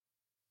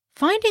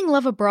Finding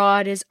love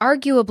abroad is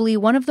arguably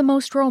one of the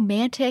most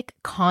romantic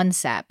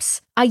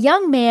concepts. A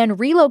young man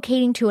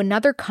relocating to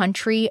another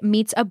country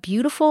meets a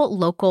beautiful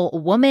local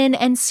woman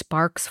and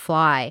sparks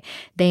fly.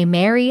 They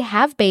marry,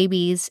 have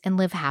babies, and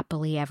live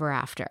happily ever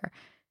after.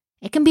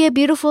 It can be a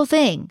beautiful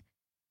thing.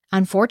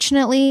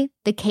 Unfortunately,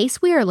 the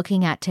case we are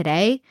looking at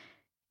today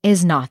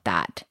is not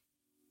that.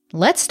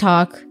 Let's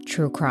talk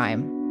true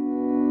crime.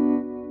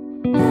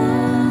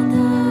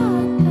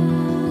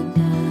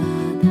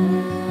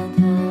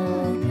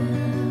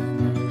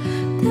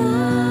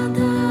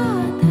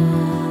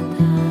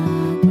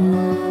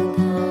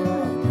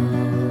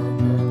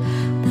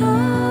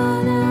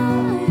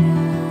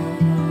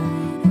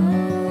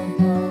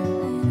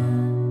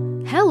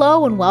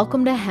 Hello and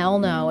welcome to Hell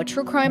No, a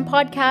true crime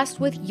podcast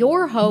with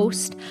your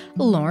host,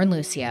 Lauren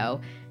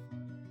Lucio.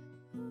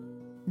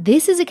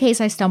 This is a case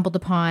I stumbled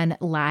upon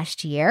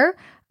last year.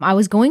 I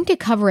was going to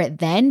cover it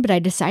then, but I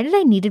decided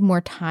I needed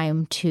more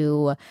time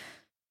to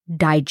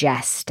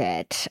digest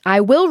it. I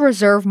will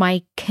reserve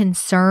my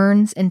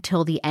concerns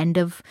until the end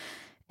of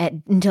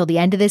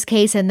this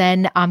case, and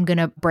then I'm going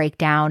to break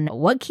down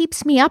what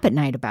keeps me up at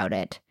night about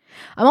it.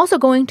 I'm also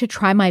going to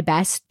try my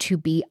best to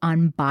be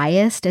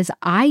unbiased, as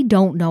I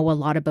don't know a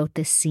lot about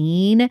the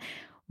scene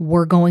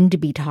we're going to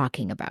be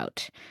talking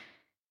about.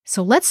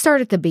 So let's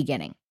start at the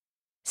beginning.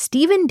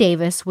 Stephen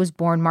Davis was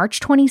born March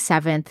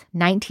 27th,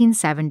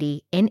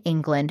 1970 in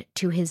England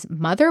to his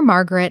mother,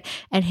 Margaret,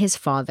 and his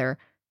father,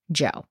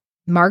 Joe.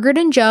 Margaret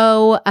and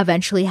Joe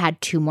eventually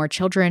had 2 more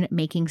children,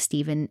 making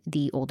Stephen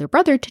the older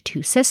brother to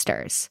 2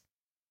 sisters.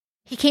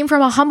 He came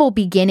from a humble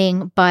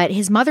beginning, but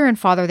his mother and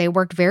father, they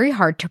worked very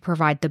hard to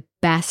provide the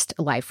best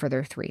life for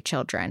their 3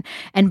 children.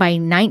 And by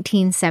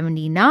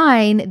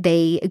 1979,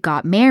 they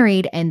got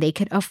married and they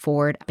could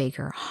afford a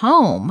bigger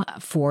home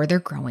for their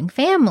growing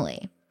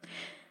family.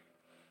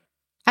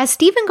 As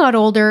Stephen got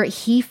older,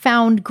 he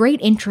found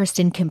great interest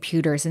in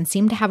computers and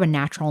seemed to have a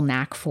natural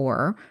knack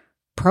for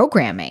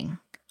programming.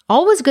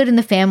 All was good in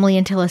the family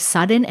until a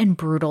sudden and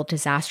brutal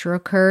disaster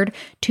occurred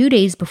 2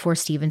 days before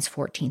Stephen's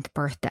 14th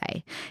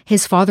birthday.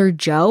 His father,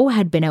 Joe,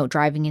 had been out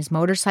driving his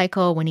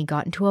motorcycle when he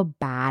got into a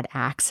bad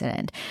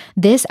accident.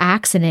 This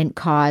accident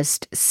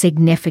caused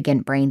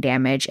significant brain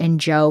damage, and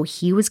Joe,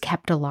 he was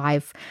kept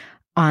alive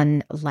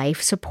on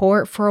life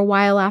support for a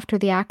while after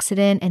the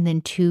accident, and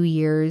then 2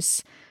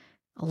 years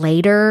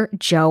later,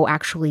 Joe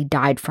actually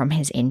died from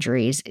his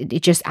injuries. It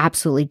just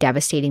absolutely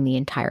devastating the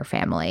entire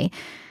family.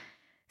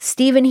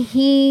 Stephen,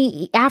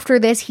 after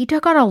this, he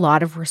took on a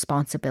lot of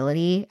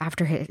responsibility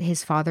after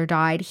his father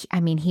died.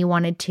 He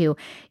wanted to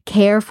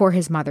care for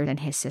his mother and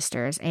his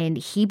sisters, and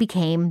he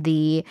became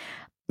the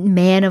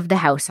man of the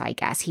house, I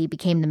guess. He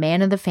became the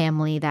man of the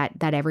family that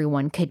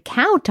everyone could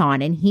count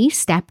on, and he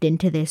stepped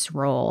into this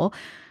role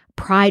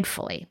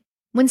pridefully.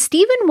 When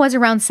Stephen was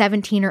around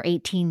 17 or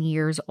 18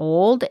 years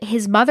old,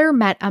 his mother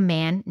met a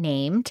man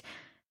named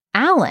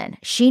Alan.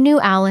 She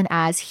knew Alan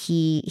as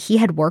he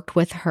had worked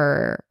with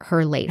her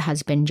late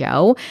husband,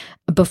 Joe,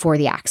 before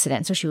the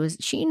accident. So she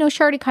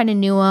already kind of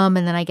knew him.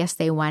 And then I guess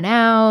they went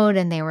out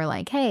and they were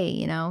like,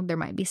 hey, there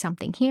might be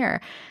something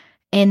here.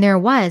 And there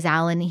was.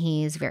 Alan,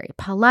 he's very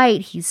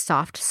polite. He's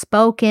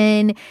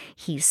soft-spoken.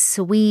 He's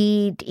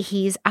sweet.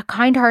 He's a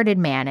kind-hearted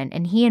man.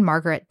 And he and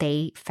Margaret,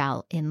 they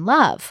fell in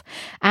love.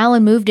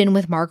 Alan moved in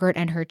with Margaret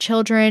and her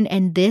children.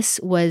 And this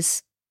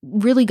was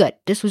really good.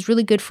 This was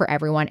really good for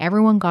everyone.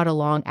 Everyone got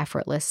along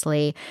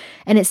effortlessly.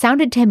 And it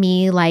sounded to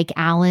me like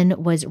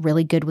Alan was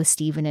really good with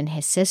Stephen and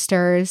his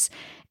sisters.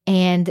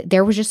 And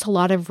there was just a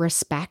lot of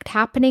respect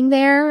happening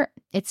there.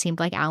 It seemed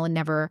like Alan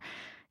never,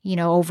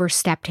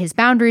 overstepped his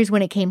boundaries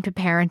when it came to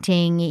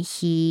parenting.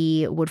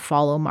 He would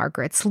follow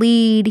Margaret's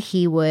lead.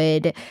 He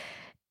would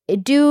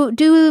do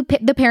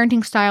the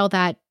parenting style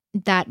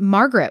that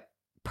Margaret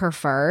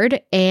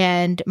preferred.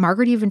 And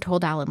Margaret even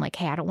told Alan, like,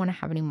 hey, I don't want to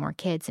have any more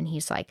kids. And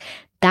he's like,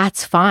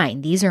 that's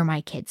fine. These are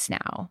my kids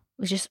now.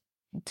 It was just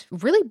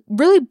really,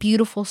 really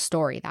beautiful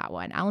story, that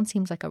one. Alan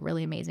seems like a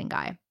really amazing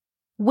guy.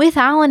 With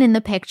Alan in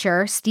the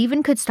picture,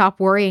 Stephen could stop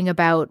worrying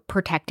about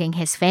protecting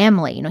his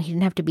family. He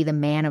didn't have to be the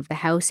man of the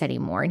house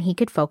anymore, and he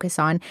could focus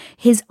on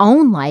his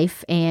own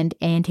life and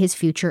his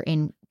future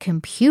in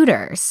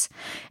computers.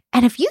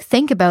 And if you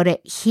think about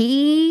it,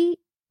 he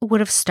would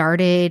have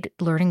started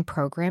learning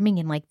programming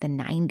in like the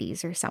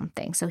 90s or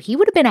something. So he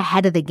would have been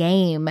ahead of the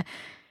game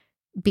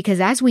because,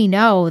 as we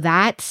know,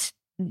 that,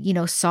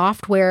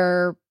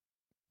 software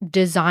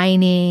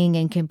designing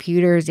and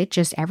computers,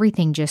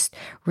 everything just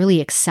really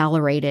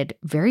accelerated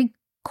very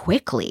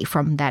quickly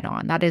from then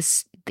on. That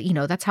is,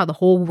 that's how the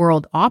whole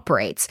world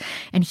operates.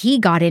 And he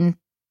got in,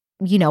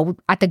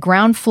 at the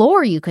ground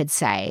floor, you could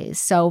say.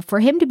 So for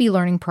him to be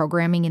learning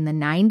programming in the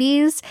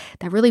 90s,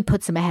 that really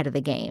puts him ahead of the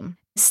game.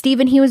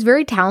 Stephen, he was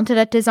very talented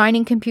at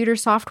designing computer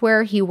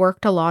software. He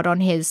worked a lot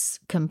on his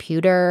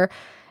computer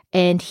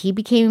and he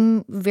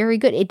became very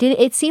good.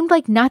 It seemed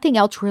like nothing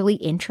else really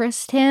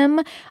interested him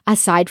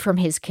aside from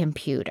his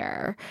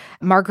computer.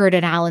 Margaret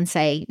and Alan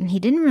say he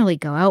didn't really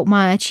go out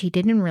much. He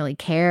didn't really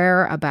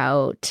care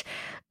about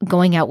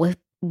going out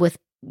with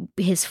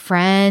his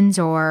friends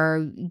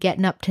or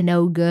getting up to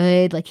no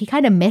good. Like he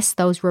kind of missed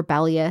those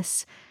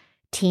rebellious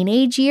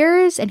teenage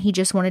years and he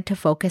just wanted to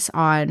focus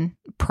on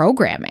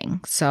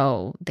programming.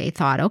 So they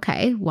thought,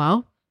 okay,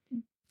 well,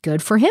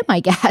 good for him, I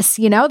guess.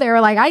 They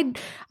were like,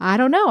 I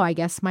don't know. I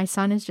guess my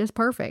son is just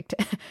perfect.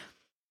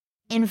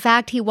 In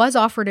fact, he was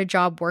offered a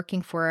job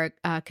working for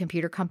a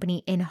computer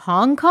company in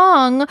Hong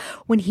Kong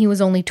when he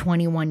was only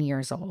 21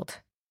 years old.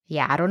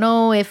 Yeah, I don't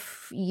know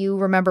if you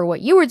remember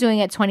what you were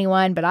doing at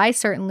 21, but I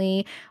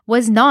certainly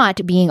was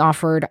not being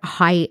offered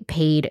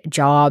high-paid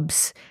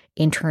jobs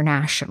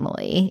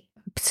internationally.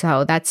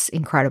 So that's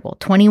incredible.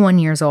 21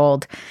 years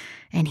old,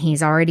 and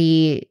he's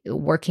already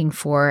working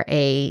for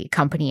a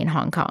company in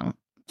Hong Kong.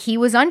 He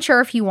was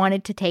unsure if he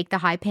wanted to take the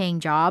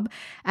high-paying job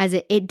as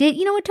it did,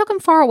 it took him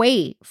far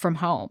away from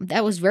home.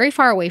 That was very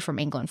far away from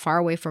England, far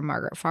away from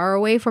Margaret, far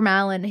away from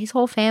Alan, his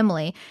whole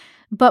family.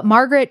 But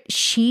Margaret,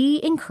 she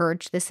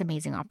encouraged this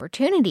amazing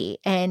opportunity.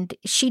 And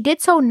she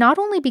did so not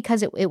only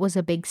because it was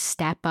a big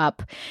step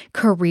up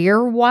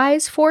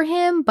career-wise for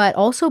him, but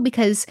also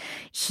because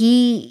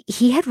he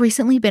had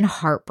recently been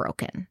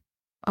heartbroken.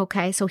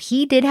 Okay, so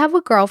he did have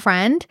a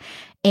girlfriend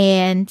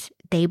and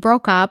they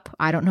broke up.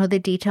 I don't know the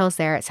details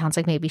there. It sounds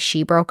like maybe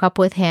she broke up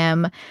with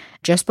him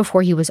just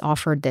before he was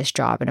offered this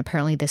job. And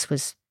apparently this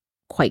was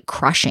quite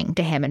crushing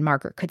to him. And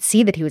Margaret could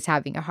see that he was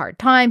having a hard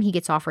time. He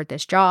gets offered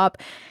this job.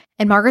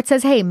 And Margaret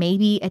says, hey,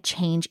 maybe a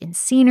change in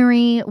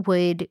scenery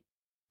would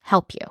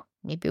help you.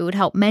 Maybe it would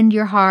help mend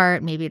your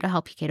heart. Maybe it'll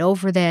help you get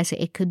over this.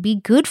 It could be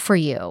good for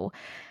you.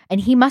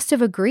 And he must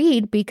have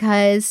agreed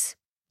because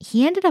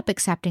he ended up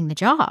accepting the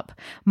job.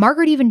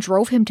 Margaret even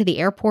drove him to the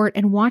airport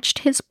and watched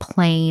his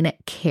plane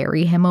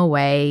carry him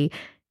away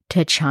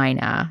to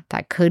China.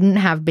 That couldn't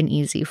have been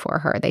easy for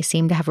her. They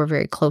seemed to have a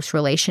very close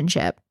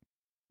relationship.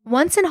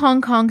 Once in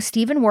Hong Kong,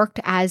 Stephen worked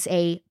as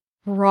a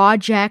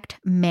project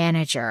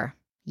manager.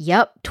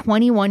 Yep,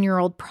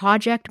 21-year-old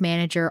project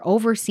manager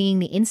overseeing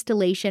the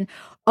installation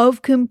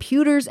of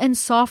computers and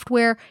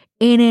software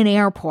in an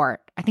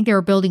airport. I think they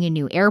were building a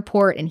new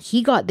airport and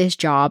he got this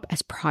job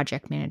as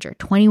project manager,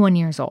 21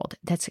 years old.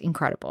 That's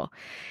incredible.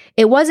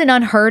 It wasn't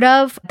unheard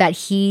of that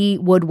he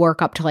would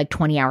work up to like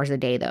 20 hours a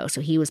day though.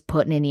 So he was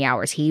putting in the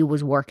hours. He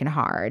was working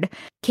hard.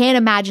 Can't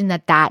imagine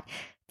that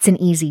it's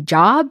an easy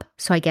job.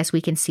 So I guess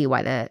we can see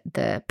why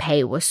the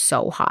pay was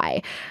so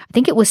high. I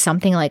think it was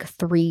something like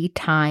 3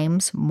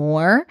 times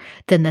more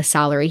than the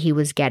salary he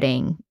was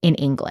getting in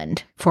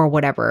England for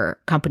whatever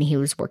company he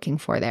was working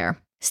for there.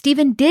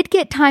 Stephen did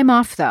get time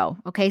off though.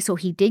 Okay, so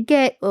he did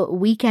get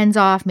weekends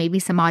off, maybe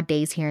some odd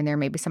days here and there,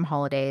 maybe some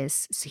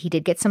holidays. So he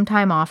did get some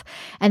time off.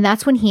 And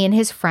that's when he and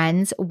his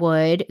friends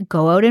would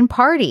go out and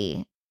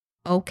party.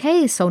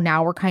 Okay, so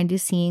now we're kind of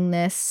seeing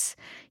this.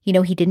 He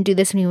didn't do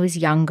this when he was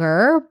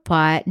younger,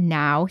 but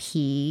now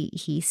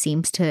he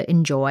seems to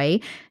enjoy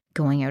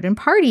going out and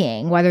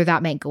partying, whether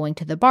that meant going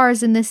to the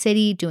bars in the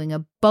city, doing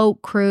a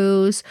boat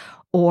cruise,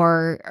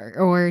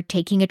 or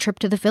taking a trip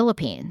to the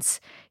Philippines.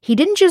 He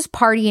didn't just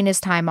party in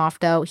his time off,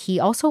 though. He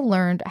also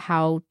learned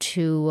how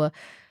to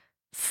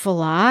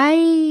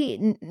fly,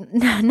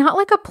 not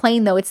like a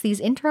plane, though. It's these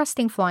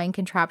interesting flying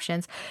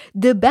contraptions.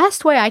 The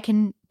best way I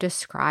can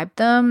describe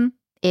them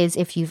is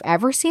if you've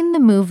ever seen the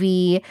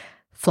movie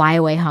Fly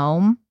Away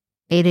Home.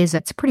 It's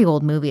a pretty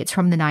old movie. It's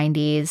from the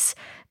 90s.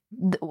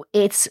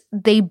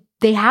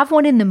 They have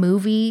one in the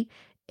movie.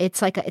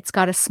 It's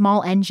got a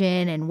small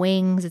engine and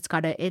wings. It's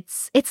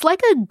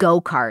like a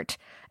go-kart.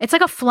 It's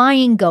like a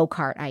flying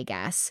go-kart, I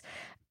guess.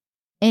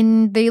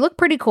 And they look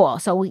pretty cool.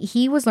 So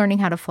he was learning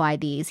how to fly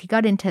these. He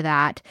got into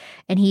that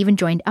and he even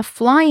joined a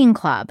flying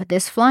club.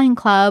 This flying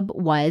club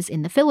was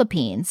in the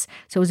Philippines.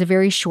 So it was a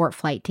very short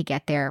flight to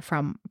get there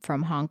from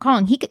Hong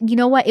Kong. You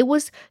know what? It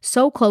was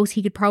so close.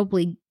 He could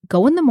probably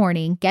go in the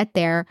morning, get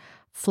there,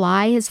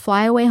 fly his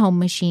fly away home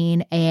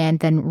machine, and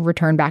then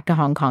return back to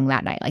Hong Kong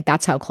that night. Like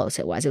that's how close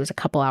it was. It was a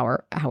couple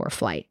hour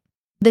flight.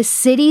 The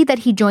city that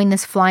he joined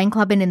this flying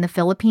club in the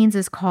Philippines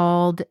is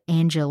called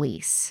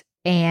Angeles.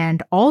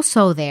 And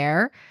also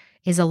there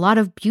is a lot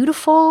of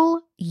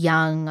beautiful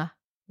young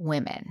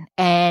women.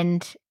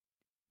 And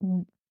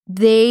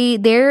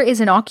there is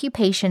an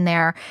occupation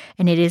there,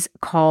 and it is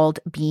called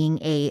being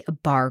a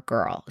bar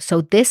girl.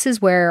 So this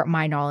is where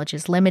my knowledge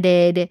is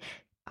limited.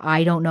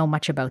 I don't know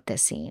much about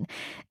this scene.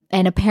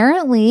 And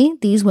apparently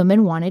these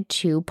women wanted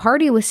to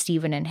party with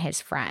Stephen and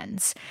his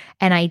friends.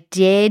 And I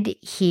did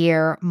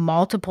hear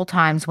multiple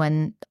times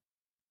when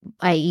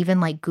I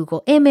even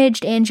Google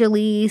imaged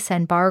Angeles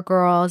and bar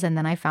girls, and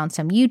then I found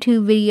some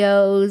YouTube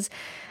videos,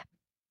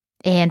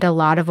 and a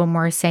lot of them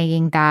were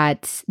saying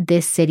that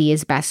this city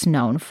is best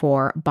known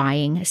for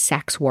buying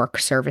sex work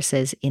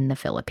services in the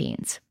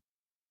Philippines.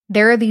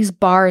 There are these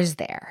bars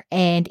there,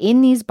 and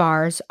in these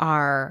bars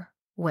are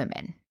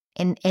women.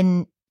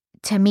 And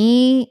to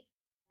me,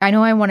 I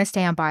know I want to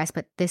stay unbiased,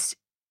 but this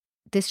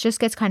just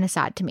gets kind of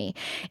sad to me.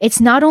 It's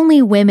not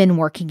only women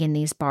working in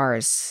these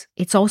bars,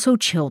 it's also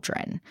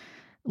children.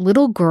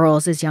 Little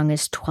girls as young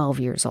as 12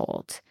 years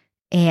old.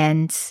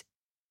 And,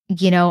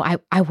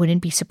 I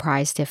wouldn't be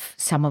surprised if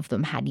some of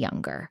them had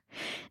younger.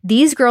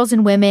 These girls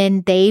and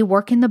women, they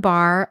work in the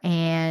bar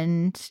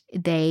and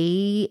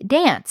they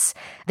dance.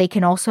 They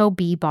can also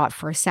be bought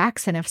for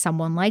sex. And if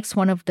someone likes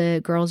one of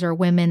the girls or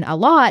women a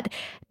lot,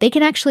 they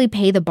can actually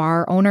pay the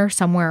bar owner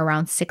somewhere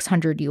around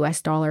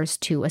 $600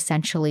 to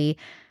essentially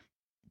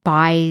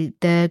buy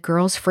the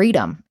girl's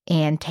freedom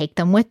and take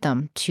them with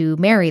them to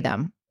marry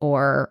them,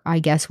 or I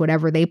guess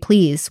whatever they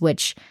please,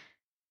 which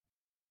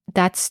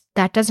that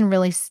doesn't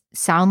really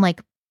sound like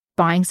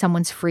buying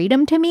someone's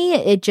freedom to me.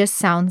 It just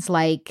sounds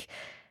like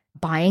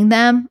buying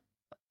them,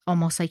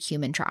 almost like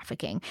human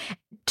trafficking.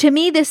 To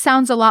me, this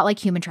sounds a lot like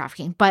human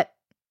trafficking, but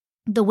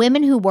the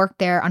women who work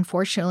there,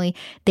 unfortunately,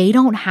 they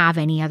don't have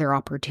any other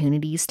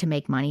opportunities to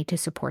make money to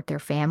support their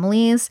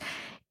families.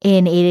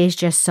 And it is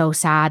just so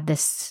sad,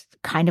 this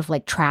kind of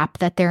like trap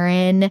that they're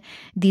in.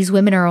 These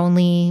women are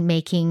only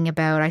making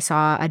about, I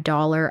saw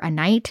 $1 a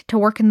night to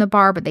work in the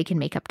bar, but they can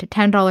make up to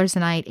 $10 a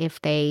night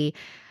if they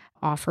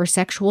offer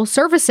sexual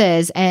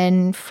services.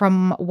 And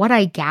from what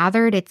I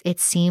gathered, it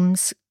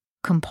seems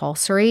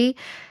compulsory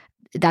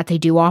that they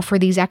do offer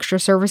these extra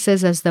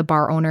services, as the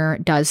bar owner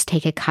does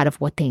take a cut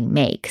of what they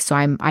make. So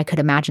I could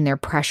imagine they're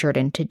pressured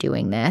into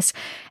doing this.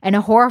 And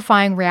a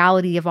horrifying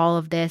reality of all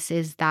of this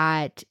is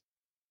that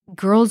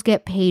girls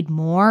get paid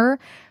more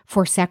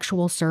for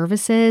sexual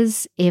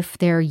services if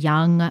they're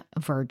young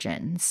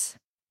virgins.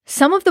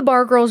 Some of the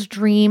bar girls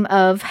dream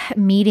of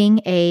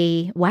meeting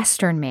a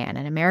Western man,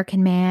 an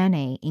American man,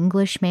 an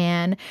English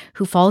man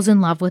who falls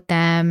in love with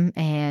them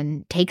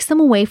and takes them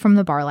away from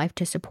the bar life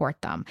to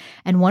support them.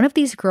 And one of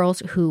these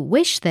girls who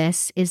wish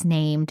this is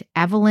named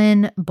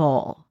Evelyn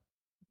Bohl,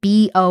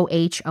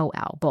 Bohol,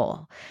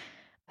 Bohl.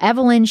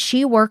 Evelyn,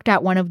 she worked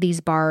at one of these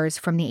bars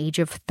from the age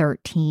of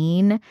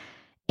 13.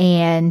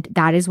 And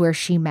that is where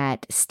she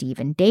met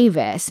Stephen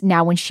Davis.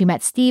 Now, when she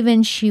met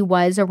Stephen, she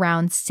was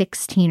around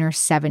 16 or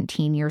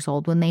 17 years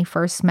old when they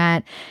first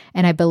met.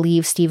 And I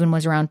believe Stephen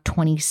was around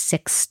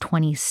 26,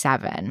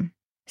 27.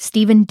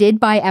 Stephen did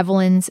buy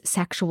Evelyn's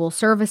sexual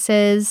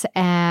services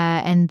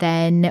and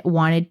then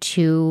wanted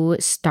to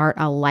start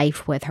a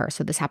life with her.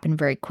 So this happened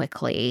very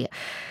quickly.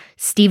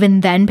 Stephen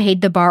then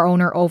paid the bar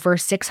owner over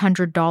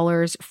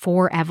 $600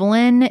 for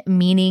Evelyn,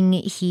 meaning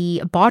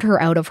he bought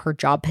her out of her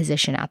job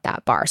position at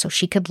that bar. So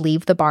she could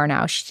leave the bar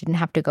now. She didn't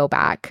have to go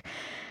back.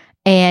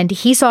 And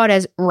he saw it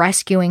as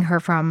rescuing her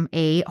from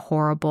a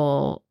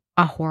horrible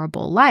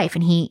life.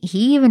 And he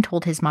even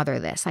told his mother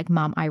this, like,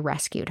 "Mom, I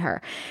rescued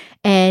her."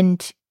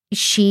 And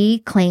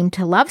she claimed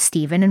to love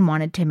Stephen and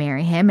wanted to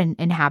marry him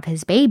and have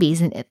his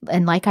babies.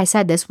 And like I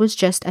said, this was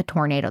just a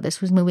tornado.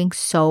 This was moving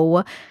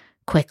so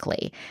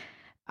quickly.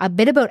 A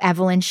bit about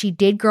Evelyn. She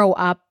did grow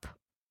up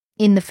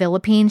in the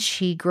Philippines.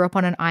 She grew up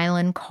on an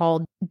island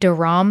called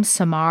Daram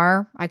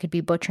Samar. I could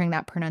be butchering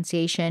that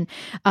pronunciation.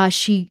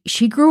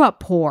 She grew up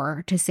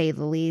poor, to say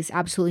the least.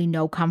 Absolutely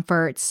no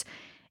comforts.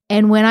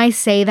 And when I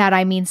say that,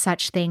 I mean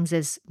such things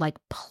as like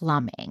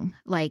plumbing.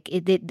 Like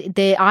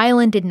the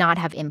island did not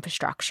have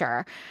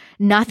infrastructure.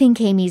 Nothing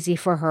came easy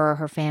for her or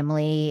her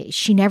family.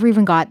 She never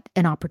even got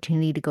an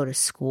opportunity to go to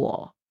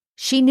school.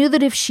 She knew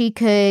that if she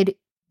could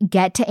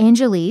get to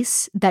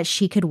Angeles, that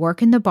she could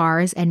work in the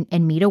bars and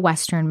meet a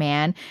Western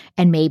man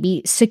and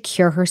maybe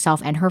secure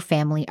herself and her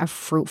family a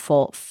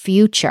fruitful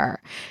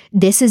future.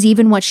 This is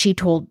even what she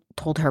told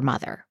her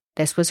mother.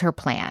 This was her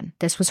plan.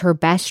 This was her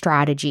best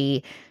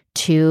strategy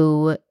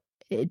to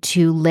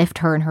lift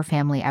her and her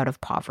family out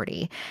of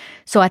poverty.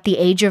 So at the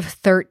age of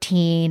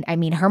 13, I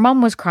mean, her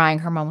mom was crying.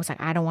 Her mom was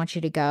like, "I don't want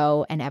you to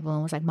go." And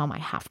Evelyn was like, "Mom, I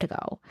have to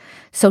go."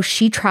 So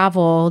she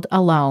traveled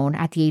alone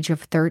at the age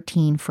of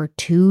 13 for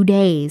 2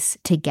 days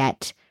to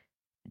get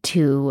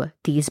to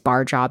these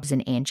bar jobs in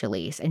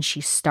Angeles. And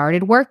she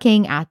started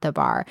working at the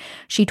bar.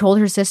 She told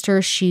her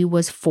sister she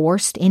was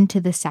forced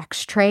into the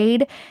sex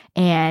trade,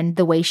 and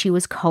the way she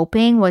was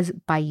coping was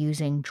by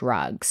using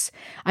drugs.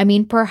 I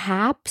mean,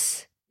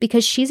 perhaps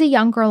because she's a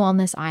young girl on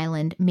this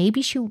island,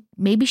 maybe she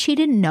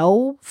didn't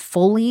know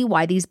fully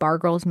why these bar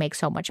girls make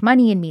so much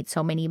money and meet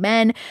so many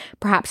men.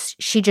 Perhaps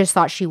she just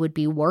thought she would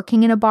be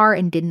working in a bar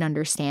and didn't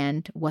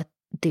understand what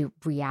the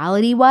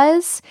reality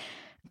was.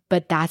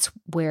 But that's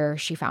where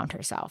she found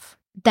herself.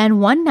 Then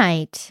one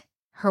night,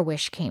 her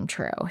wish came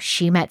true.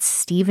 She met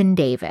Stephen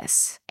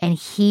Davis, and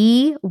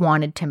he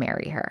wanted to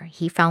marry her.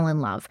 He fell in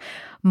love.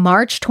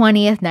 March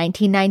 20th,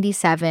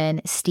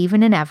 1997,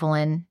 Stephen and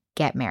Evelyn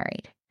get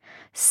married.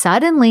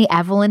 Suddenly,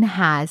 Evelyn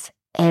has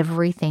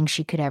everything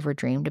she could ever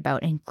dreamed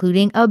about,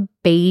 including a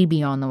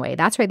baby on the way.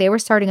 That's right, they were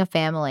starting a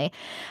family.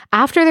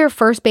 After their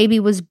first baby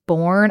was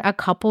born, a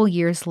couple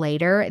years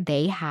later,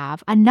 they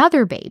have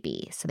another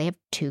baby. So they have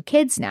 2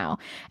 kids now.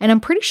 And I'm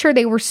pretty sure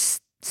they were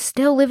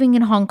still living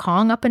in Hong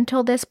Kong up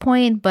until this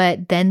point,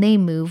 but then they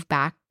moved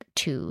back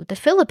to the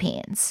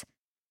Philippines.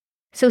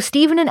 So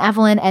Stephen and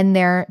Evelyn and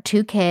their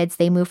 2 kids,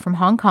 they moved from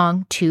Hong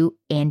Kong to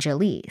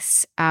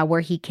Angeles,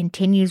 where he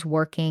continues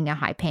working a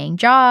high-paying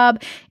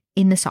job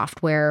in the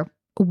software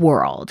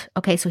world.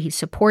 Okay, so he's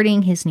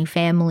supporting his new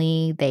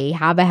family. They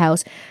have a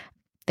house.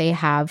 They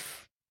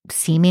have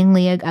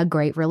seemingly a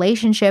great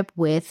relationship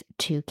with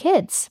 2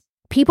 kids.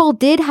 People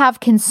did have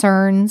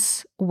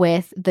concerns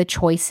with the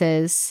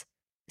choices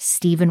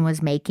Stephen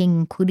was making,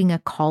 including a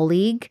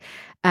colleague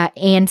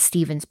and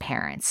Stephen's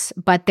parents,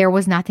 but there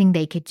was nothing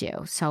they could do.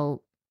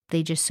 So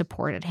they just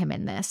supported him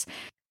in this.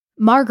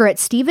 Margaret,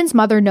 Stephen's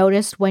mother,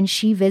 noticed when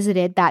she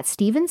visited that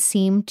Stephen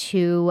seemed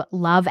to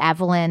love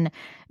Evelyn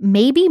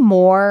maybe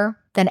more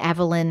than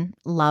Evelyn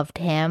loved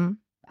him.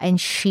 And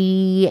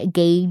she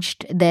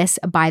gauged this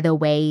by the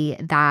way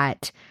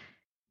that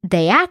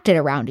they acted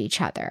around each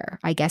other.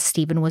 I guess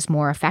Stephen was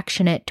more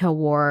affectionate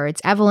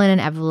towards Evelyn,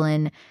 and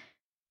Evelyn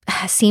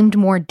seemed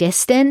more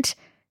distant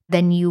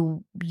than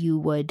you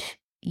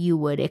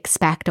would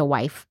expect a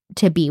wife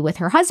to be with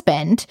her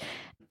husband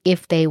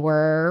if they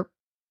were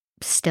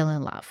still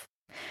in love.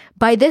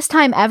 By this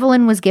time,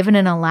 Evelyn was given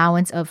an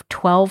allowance of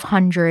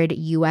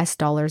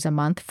 $1,200 a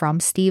month from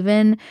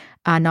Stephen,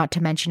 not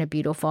to mention a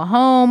beautiful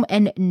home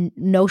and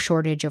no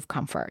shortage of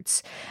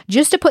comforts.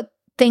 Just to put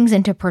things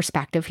into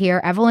perspective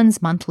here,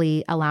 Evelyn's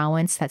monthly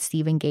allowance that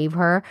Stephen gave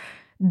her,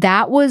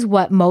 that was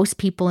what most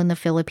people in the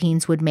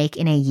Philippines would make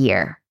in a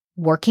year,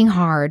 working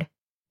hard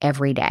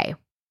every day.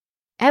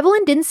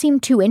 Evelyn didn't seem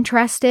too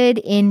interested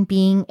in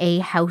being a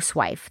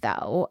housewife,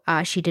 though.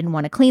 She didn't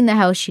want to clean the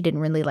house. She didn't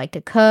really like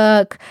to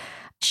cook.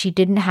 She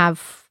didn't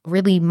have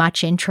really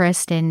much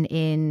interest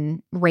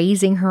in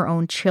raising her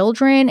own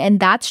children. And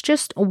that's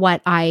just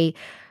what I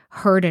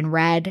heard and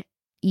read,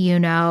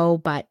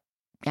 but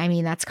I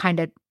mean, that's kind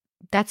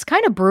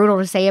of brutal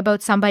to say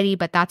about somebody,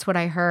 but that's what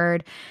I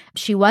heard.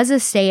 She was a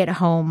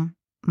stay-at-home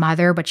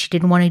mother, but she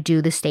didn't want to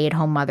do the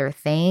stay-at-home mother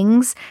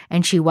things.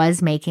 And she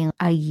was making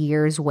a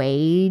year's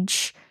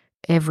wage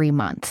every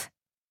month.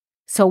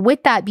 So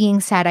with that being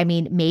said, I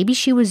mean, maybe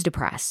she was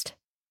depressed.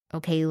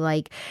 Okay,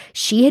 like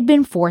she had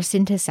been forced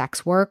into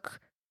sex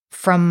work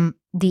from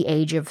the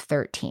age of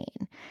 13.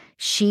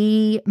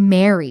 She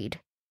married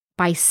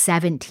by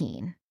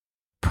 17,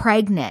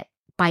 pregnant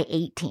by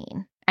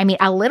 18. I mean,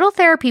 a little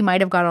therapy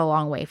might have gone a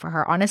long way for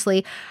her.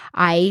 Honestly,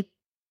 I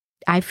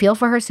feel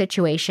for her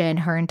situation.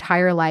 Her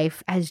entire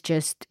life has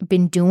just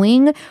been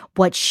doing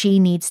what she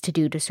needs to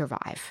do to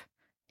survive.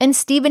 And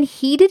Stephen,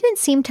 he didn't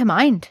seem to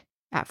mind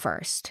at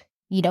first.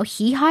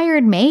 He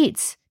hired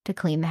maids to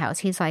clean the house.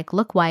 He's like,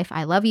 look, wife,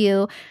 I love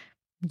you.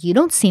 You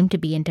don't seem to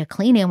be into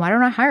cleaning. Why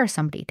don't I hire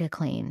somebody to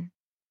clean?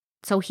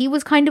 So he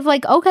was kind of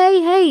like, okay,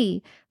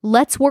 hey,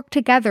 let's work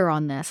together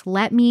on this.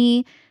 Let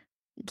me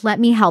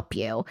help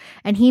you.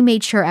 And he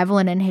made sure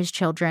Evelyn and his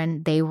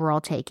children, they were all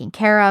taken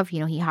care of.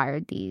 He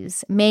hired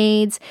these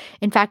maids.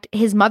 In fact,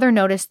 his mother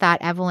noticed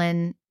that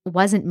Evelyn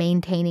wasn't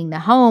maintaining the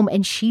home,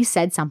 and she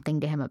said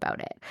something to him about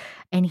it.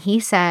 And he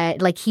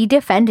said, he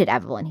defended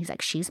Evelyn. He's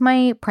like, she's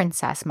my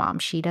princess, mom.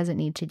 She doesn't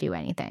need to do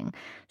anything.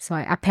 So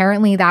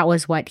apparently that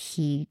was what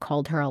he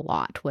called her a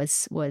lot,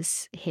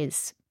 was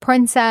his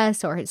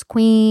princess or his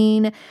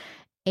queen.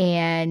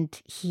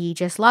 And he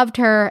just loved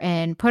her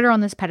and put her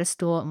on this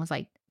pedestal and was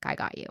like, I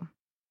got you.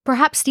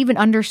 Perhaps Stephen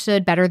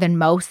understood better than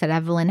most that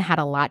Evelyn had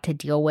a lot to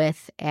deal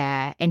with,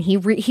 and he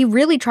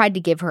really tried to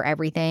give her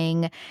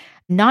everything,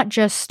 not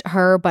just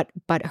her, but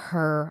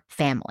her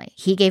family.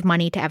 He gave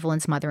money to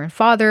Evelyn's mother and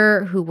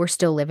father, who were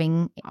still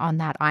living on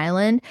that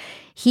island.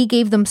 He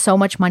gave them so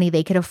much money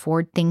they could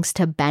afford things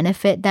to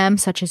benefit them,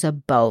 such as a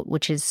boat,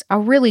 which is a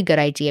really good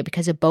idea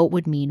because a boat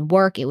would mean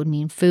work, it would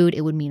mean food,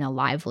 it would mean a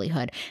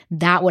livelihood.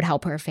 That would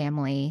help her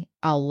family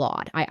a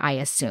lot, I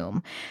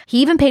assume.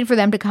 He even paid for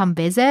them to come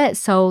visit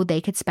so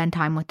they could spend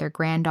time with their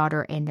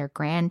granddaughter and their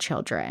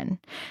grandchildren.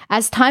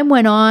 As time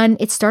went on,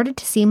 it started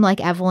to seem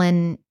like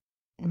Evelyn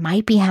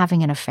might be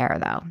having an affair,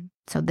 though.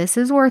 So this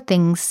is where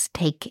things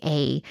take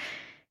a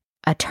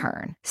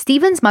turn.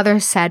 Stephen's mother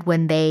said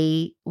when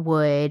they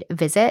would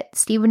visit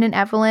Stephen and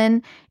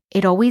Evelyn,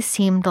 it always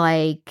seemed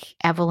like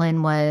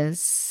Evelyn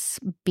was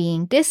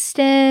being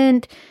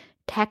distant,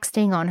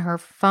 texting on her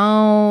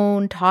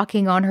phone,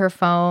 talking on her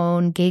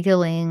phone,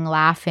 giggling,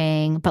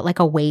 laughing, but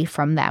away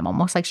from them,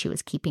 almost like she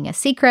was keeping a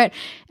secret.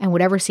 And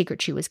whatever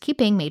secret she was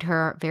keeping made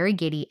her very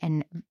giddy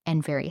and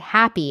very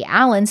happy.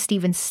 Alan,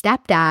 Stephen's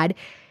stepdad,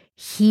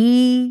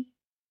 he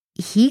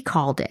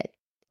called it.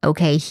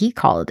 Okay, he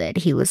called it.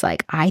 He was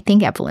like, I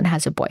think Evelyn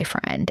has a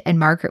boyfriend. And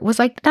Margaret was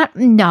like,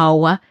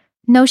 no,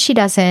 she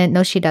doesn't.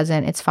 No, she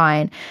doesn't. It's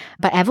fine.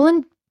 But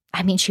Evelyn,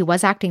 I mean, she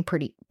was acting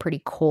pretty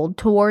cold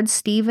towards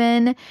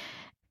Stephen.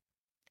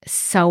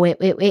 So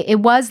it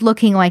was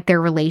looking like their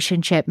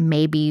relationship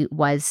maybe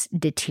was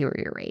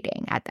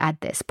deteriorating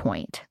at this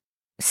point.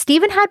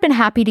 Stephen had been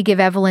happy to give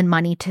Evelyn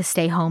money to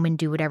stay home and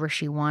do whatever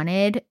she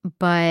wanted.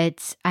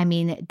 But I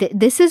mean,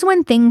 this is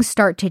when things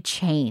start to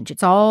change.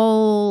 It's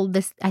all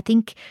this, I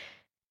think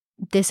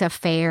this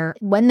affair,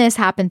 when this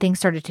happened, things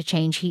started to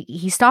change.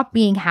 He stopped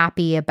being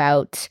happy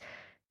about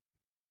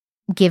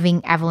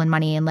giving Evelyn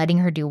money and letting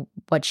her do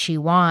what she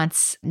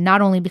wants,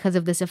 not only because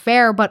of this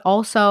affair, but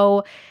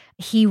also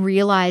he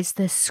realized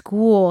the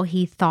school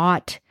he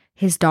thought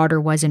his daughter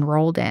was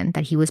enrolled in,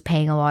 that he was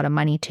paying a lot of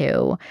money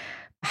to,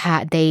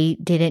 they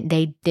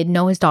didn't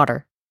know his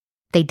daughter.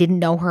 They didn't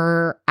know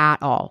her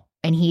at all.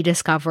 and he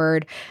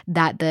discovered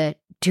that the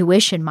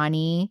tuition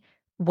money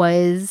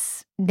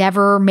was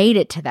never made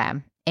it to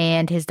them.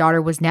 And his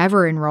daughter was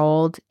never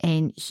enrolled,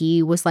 and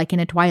he was like in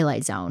a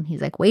twilight zone.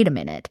 He's like, wait a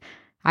minute,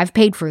 I've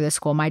paid for this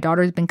school. My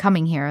daughter's been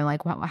coming here.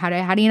 Like,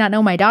 how do you not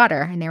know my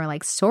daughter? And they were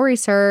like, sorry,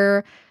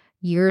 sir,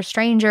 you're a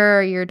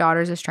stranger. Your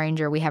daughter's a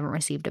stranger. We haven't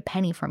received a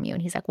penny from you.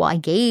 And he's like, well, I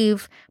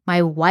gave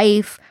my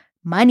wife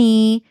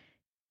money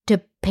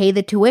to pay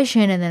the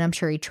tuition. And then I'm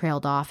sure he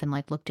trailed off and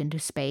like looked into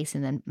space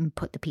and then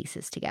put the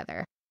pieces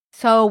together.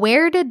 So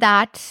where did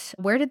that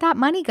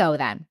money go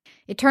then?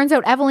 It turns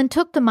out Evelyn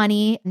took the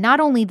money.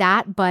 Not only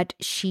that, but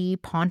she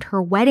pawned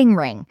her wedding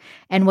ring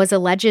and was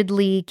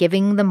allegedly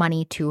giving the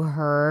money to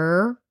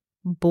her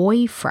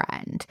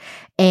boyfriend.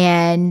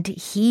 And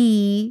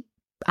he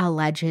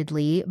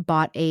allegedly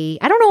bought I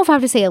don't know if I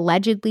have to say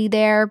allegedly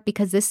there,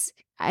 because this,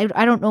 I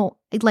don't know,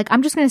 like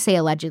I'm just going to say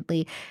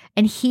allegedly.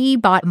 And he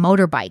bought a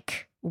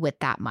motorbike with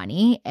that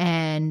money,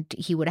 and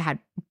he would have had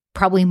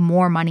probably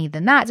more money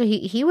than that. So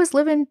he was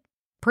living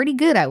pretty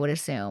good, I would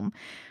assume.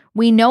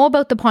 We know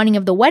about the pawning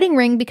of the wedding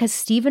ring because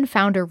Stephen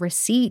found a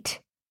receipt.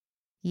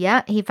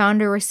 Yeah, he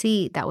found a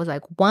receipt that was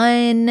like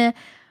one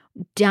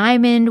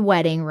diamond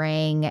wedding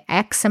ring,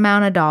 X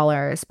amount of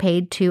dollars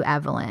paid to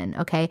Evelyn.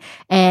 Okay.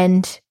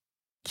 And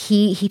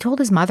he told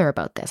his mother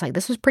about this. Like,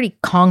 this was pretty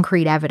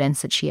concrete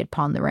evidence that she had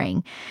pawned the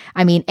ring.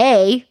 I mean,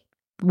 A,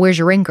 where's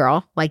your ring,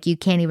 girl? Like, you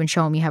can't even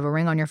show him you have a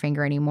ring on your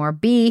finger anymore.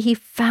 B, he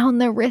found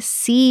the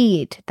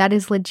receipt. That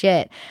is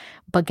legit.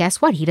 But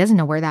guess what? He doesn't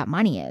know where that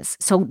money is.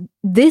 So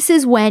this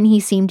is when he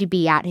seemed to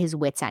be at his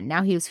wit's end.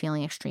 Now he was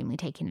feeling extremely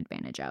taken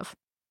advantage of.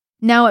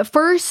 Now, at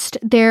first,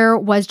 there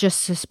was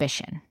just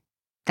suspicion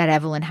that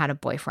Evelyn had a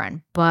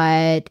boyfriend,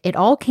 but it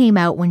all came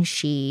out when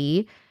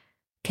she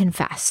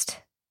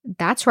confessed.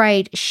 That's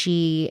right.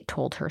 She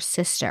told her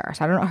sister.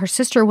 So I don't know. Her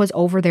sister was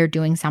over there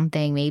doing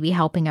something, maybe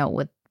helping out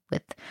with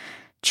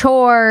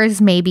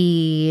chores,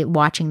 maybe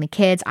watching the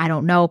kids. I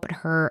don't know. But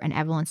her and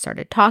Evelyn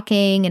started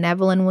talking, and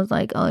Evelyn was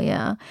like, oh,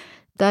 yeah,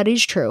 that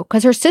is true.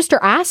 Because her sister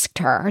asked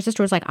her. Her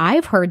sister was like,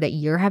 I've heard that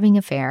you're having an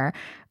affair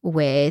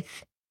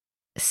with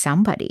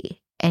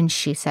somebody. And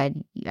she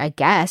said, I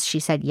guess.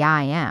 She said, yeah,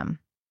 I am.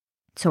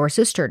 So her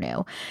sister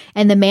knew.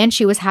 And the man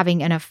she was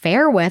having an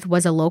affair with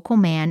was a local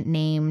man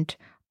named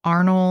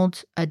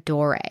Arnold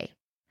Adore.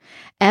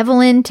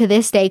 Evelyn, to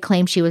this day,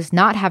 claims she was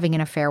not having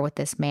an affair with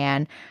this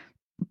man.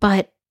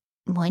 But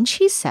when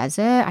she says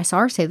it, I saw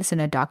her say this in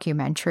a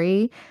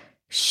documentary,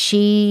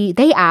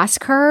 they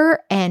ask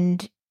her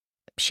and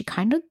she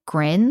kind of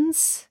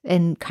grins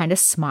and kind of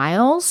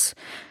smiles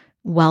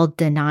while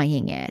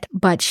denying it.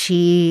 But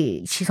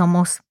she's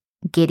almost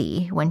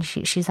giddy when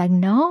she's like,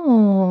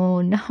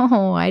 no,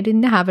 I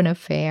didn't have an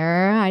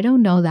affair. I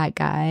don't know that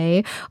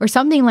guy, or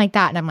something like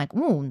that. And I'm like,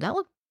 that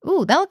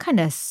looked kind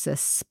of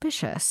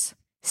suspicious.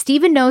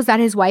 Stephen knows that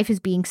his wife is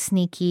being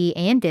sneaky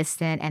and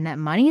distant, and that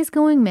money is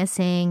going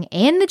missing,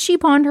 and that she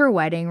pawned her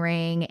wedding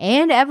ring,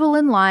 and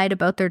Evelyn lied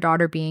about their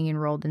daughter being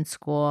enrolled in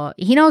school.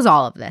 He knows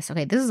all of this.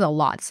 Okay, this is a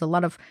lot. It's a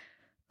lot of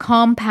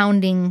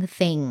compounding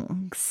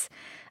things.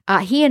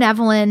 He and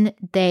Evelyn,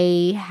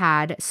 they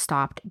had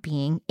stopped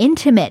being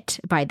intimate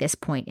by this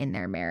point in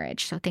their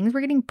marriage. So things were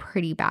getting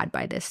pretty bad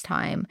by this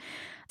time.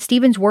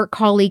 Stephen's work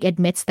colleague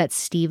admits that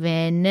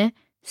Stephen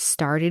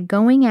started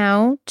going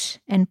out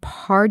and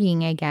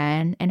partying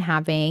again and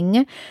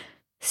having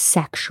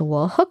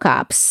sexual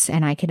hookups.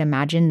 And I could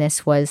imagine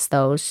this was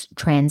those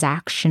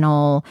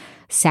transactional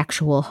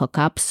sexual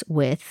hookups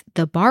with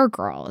the bar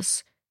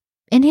girls.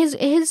 And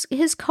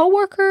his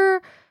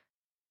coworker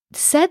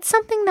said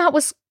something that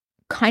was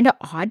kind of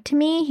odd to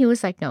me. He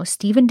was like, no,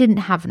 Stephen didn't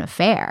have an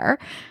affair.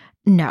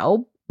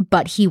 No,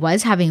 but he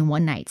was having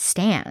one night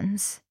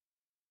stands.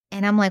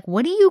 And I'm like,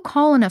 what do you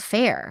call an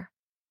affair?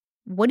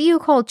 What do you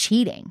call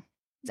cheating?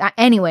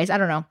 Anyways, I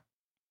don't know.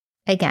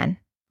 Again,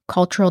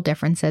 cultural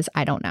differences,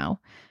 I don't know.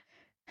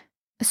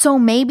 So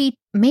maybe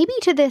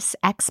to this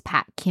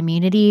expat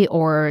community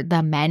or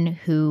the men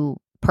who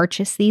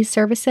purchase these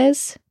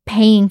services,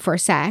 paying for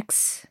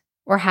sex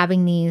or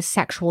having these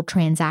sexual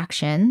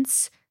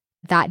transactions,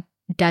 that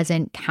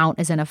doesn't count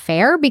as an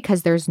affair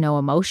because there's no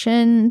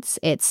emotions.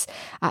 It's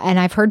and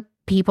I've heard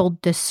people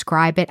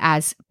describe it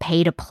as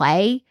pay to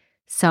play.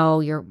 So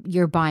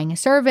you're buying a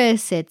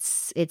service.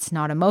 It's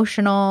not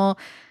emotional.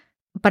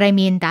 But I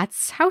mean,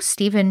 that's how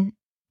Stephen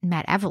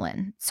met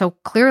Evelyn. So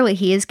clearly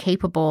he is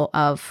capable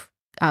of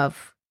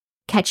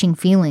catching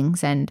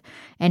feelings and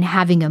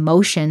having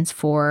emotions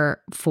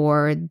for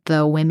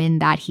the women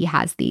that he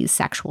has these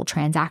sexual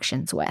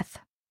transactions with.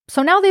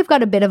 So now they've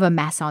got a bit of a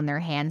mess on their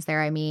hands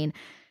there. I mean,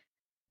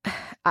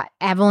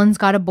 Evelyn's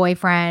got a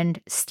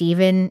boyfriend.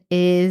 Stephen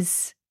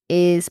is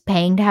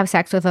paying to have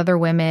sex with other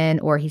women,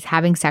 or he's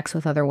having sex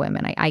with other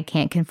women. I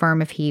can't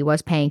confirm if he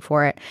was paying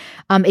for it.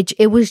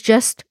 It was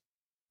just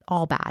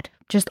all bad,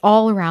 just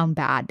all around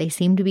bad. They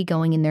seem to be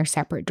going in their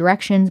separate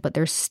directions, but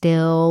they're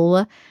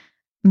still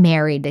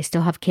married. They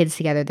still have kids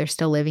together. They're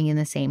still living in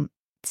the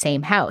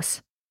same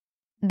house.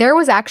 There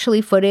was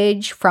actually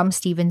footage from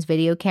Stephen's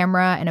video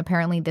camera, and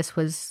apparently this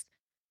was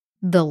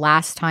the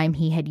last time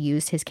he had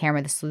used his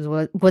camera. This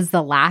was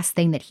the last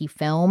thing that he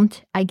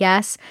filmed, I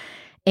guess.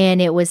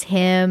 And it was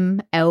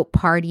him out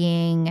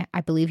partying.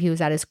 I believe he was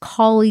at his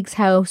colleague's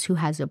house who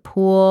has a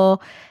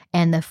pool.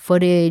 And the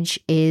footage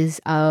is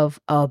of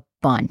a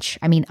bunch,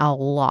 a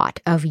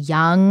lot of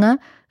young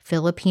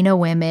Filipino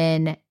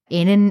women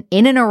in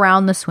and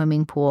around the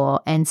swimming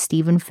pool. And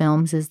Steven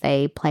films as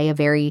they play a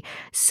very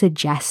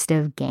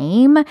suggestive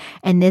game.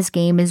 And this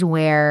game is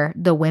where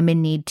the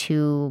women need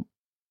to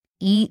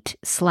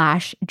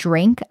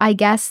eat/drink, I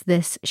guess,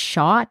 this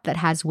shot that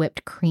has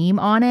whipped cream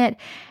on it.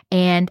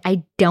 And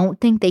I don't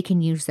think they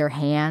can use their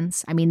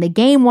hands. The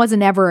game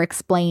wasn't ever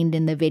explained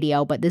in the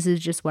video, but this is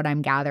just what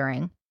I'm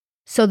gathering.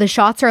 So the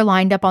shots are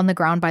lined up on the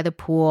ground by the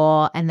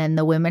pool, and then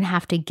the women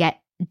have to get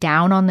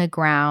down on the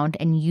ground,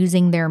 and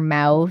using their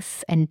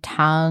mouth and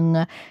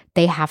tongue,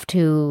 they have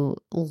to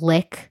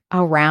lick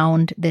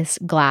around this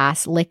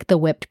glass, lick the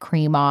whipped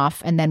cream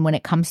off. And then when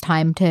it comes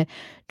time to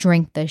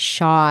drink the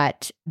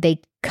shot,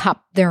 they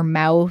cup their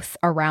mouth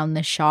around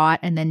the shot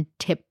and then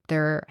tip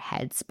their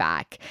heads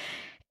back.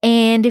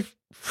 And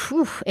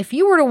if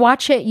you were to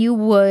watch it, you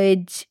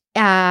would,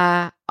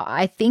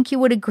 I think you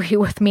would agree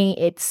with me.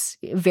 It's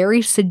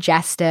very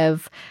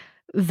suggestive,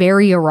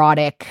 very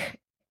erotic.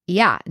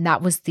 Yeah,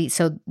 that's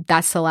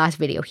the last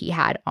video he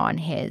had on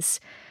his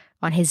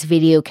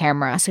video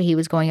camera. So he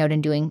was going out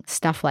and doing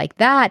stuff like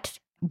that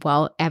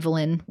while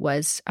Evelyn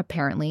was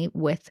apparently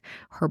with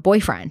her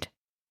boyfriend.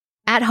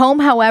 At home,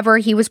 however,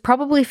 he was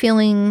probably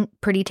feeling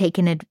pretty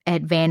taken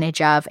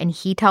advantage of, and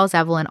he tells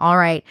Evelyn, all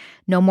right,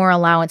 no more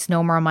allowance,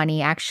 no more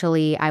money.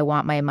 Actually, I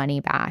want my money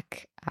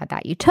back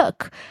that you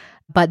took.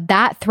 But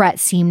that threat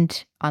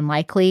seemed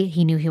unlikely.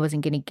 He knew he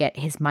wasn't going to get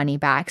his money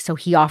back. So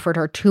he offered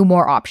her 2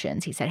 more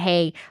options. He said,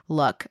 hey,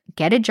 look,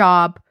 get a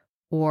job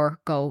or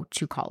go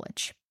to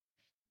college.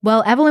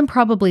 Well, Evelyn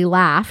probably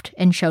laughed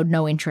and showed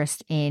no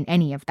interest in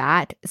any of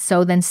that.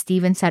 So then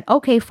Steven said,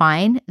 okay,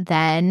 fine.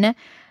 Then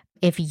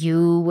if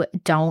you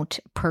don't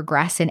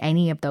progress in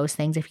any of those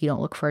things, if you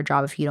don't look for a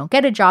job, if you don't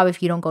get a job,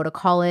 if you don't go to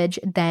college,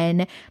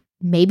 then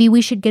maybe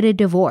we should get a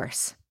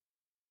divorce.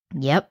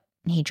 Yep.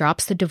 He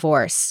drops the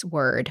divorce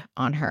word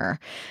on her.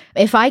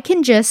 If I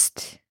can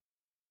just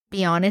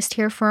be honest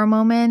here for a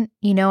moment,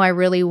 I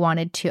really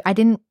wanted to,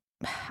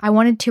 I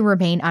wanted to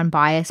remain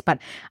unbiased, but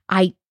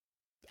I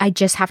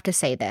just have to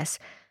say this.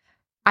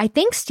 I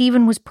think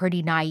Steven was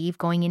pretty naive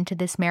going into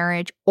this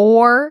marriage,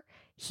 or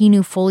he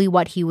knew fully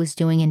what he was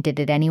doing and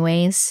did it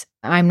anyways.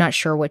 I'm not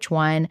sure which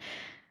one.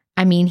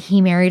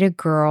 He married a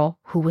girl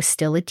who was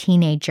still a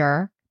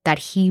teenager that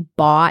he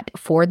bought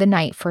for the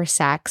night for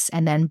sex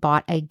and then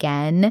bought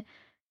again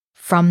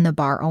from the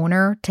bar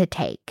owner to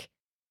take,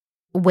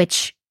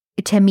 which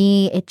to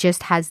me, it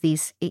just has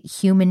these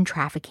human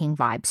trafficking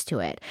vibes to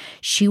it.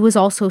 She was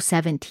also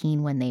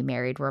 17 when they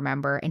married,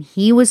 remember? And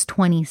he was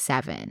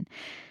 27.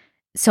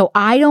 So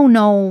I don't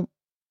know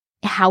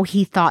how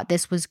he thought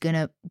this was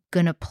gonna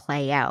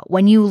play out.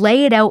 When you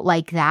lay it out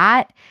like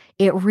that,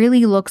 it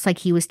really looks like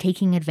he was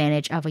taking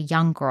advantage of a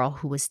young girl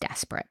who was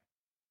desperate.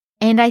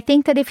 And I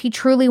think that if he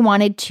truly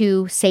wanted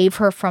to save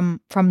her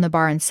from the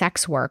bar and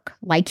sex work,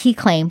 like he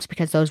claims,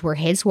 because those were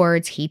his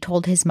words, he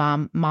told his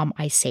mom,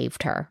 I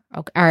saved her,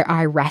 okay, or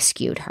I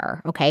rescued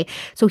her, okay?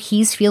 So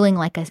he's feeling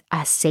like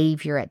a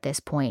savior at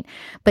this point.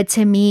 But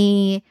to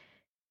me,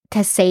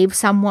 to save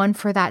someone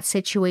for that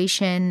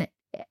situation,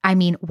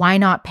 why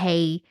not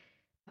pay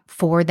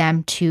for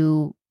them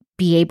to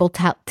be able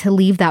to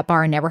leave that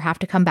bar and never have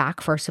to come back,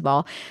 first of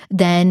all,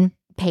 then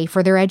pay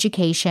for their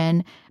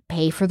education,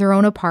 pay for their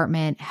own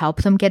apartment,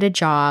 help them get a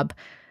job,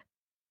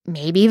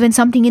 maybe even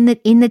something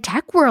in the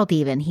tech world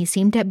even. He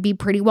seemed to be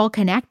pretty well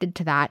connected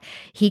to that.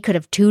 He could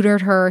have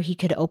tutored her. He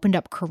could have opened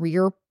up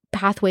career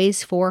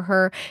pathways for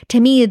her. To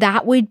me,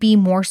 that would be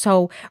more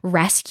so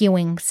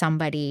rescuing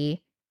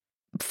somebody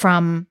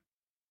from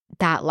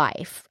that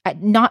life,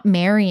 not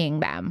marrying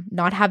them,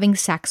 not having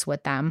sex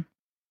with them,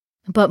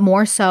 but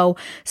more so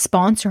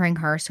sponsoring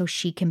her so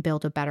she can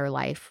build a better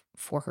life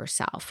for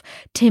herself.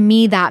 To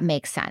me, that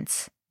makes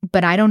sense.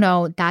 But I don't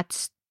know,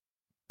 that's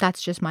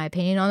just my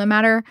opinion on the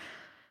matter.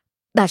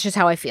 That's just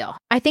how I feel.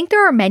 I think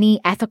there are many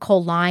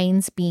ethical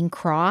lines being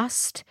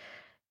crossed,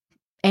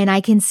 and I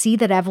can see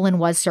that Evelyn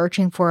was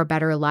searching for a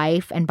better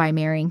life, and by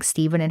marrying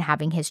Steven and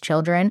having his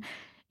children,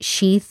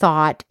 she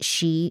thought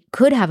she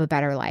could have a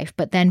better life,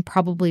 but then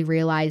probably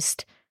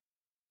realized,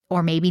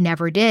 or maybe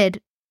never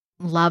did,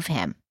 love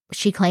him.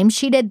 She claims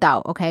she did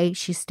though, okay?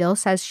 She still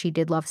says she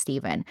did love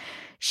Steven.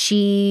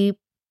 She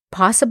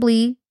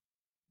possibly,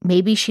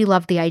 maybe she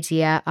loved the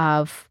idea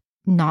of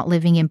not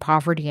living in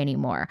poverty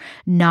anymore.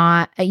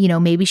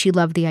 Maybe she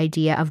loved the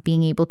idea of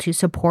being able to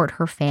support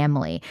her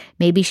family.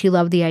 Maybe she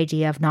loved the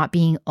idea of not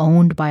being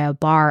owned by a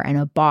bar and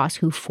a boss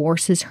who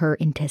forces her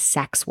into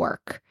sex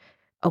work.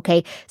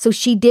 Okay, so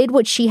she did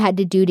what she had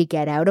to do to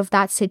get out of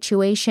that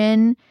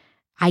situation.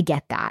 I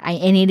get that.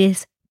 And it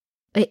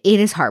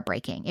is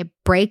heartbreaking. It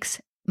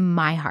breaks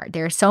my heart.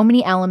 There are so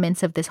many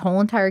elements of this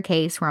whole entire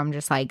case where I'm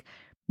just like,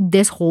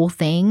 this whole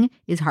thing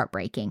is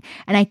heartbreaking.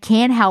 And I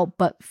can't help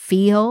but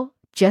feel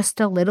just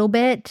a little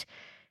bit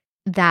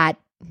that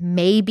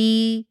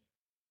maybe,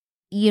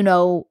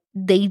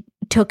 they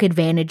took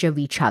advantage of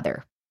each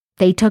other.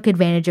 They took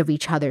advantage of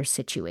each other's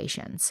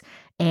situations.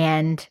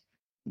 And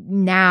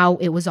now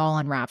it was all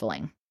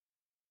unraveling.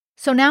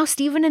 So now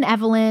Stephen and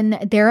Evelyn,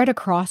 they're at a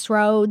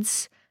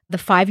crossroads. The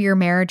 5-year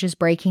marriage is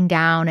breaking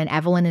down, and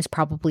Evelyn is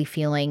probably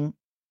feeling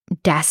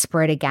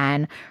desperate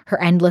again.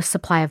 Her endless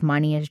supply of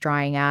money is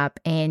drying up,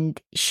 and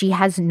she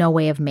has no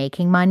way of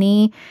making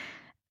money.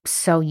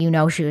 So,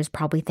 she was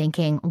probably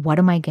thinking, what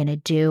am I going to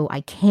do?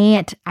 I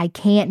can't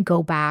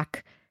go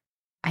back.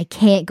 I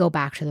can't go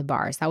back to the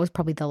bars. That was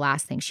probably the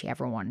last thing she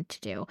ever wanted to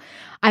do.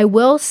 I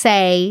will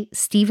say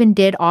Stephen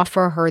did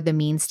offer her the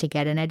means to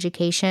get an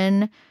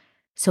education.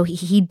 So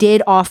he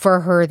did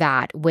offer her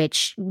that,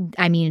 which,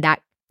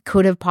 that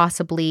could have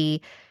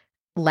possibly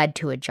led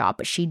to a job,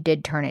 but she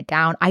did turn it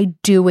down. I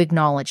do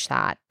acknowledge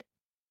that.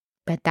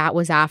 But that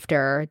was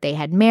after they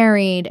had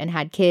married and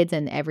had kids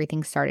and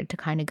everything started to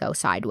kind of go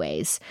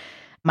sideways.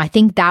 I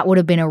think that would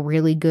have been a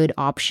really good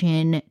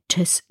option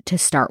to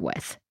start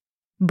with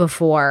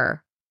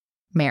before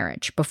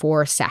marriage,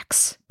 before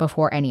sex,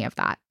 before any of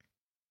that.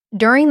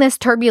 During this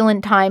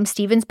turbulent time,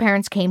 Stephen's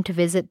parents came to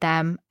visit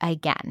them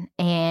again,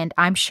 and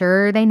I'm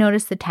sure they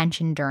noticed the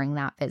tension during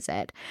that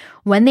visit.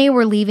 When they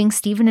were leaving,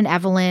 Stephen and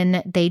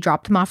Evelyn, they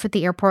dropped them off at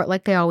the airport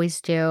like they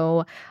always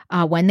do.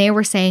 When they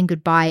were saying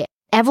goodbye,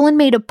 Evelyn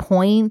made a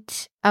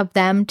point of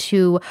them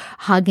to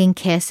hug and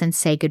kiss and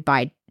say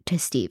goodbye to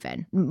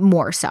Stephen,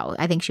 more so.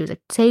 I think she was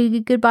like, say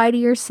goodbye to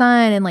your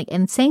son,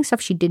 and saying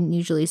stuff she didn't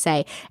usually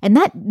say. And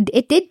that,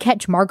 it did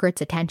catch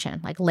Margaret's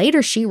attention. Like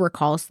later she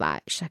recalls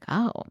that. She's like,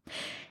 oh.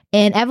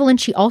 And Evelyn,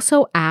 she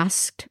also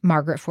asked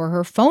Margaret for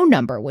her phone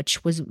number,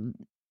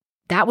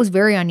 that was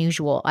very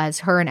unusual, as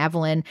her and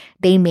Evelyn,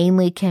 they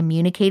mainly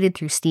communicated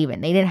through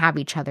Stephen. They didn't have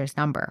each other's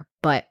number.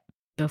 But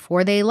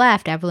before they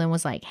left, Evelyn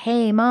was like,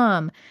 hey,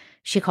 Mom.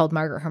 She called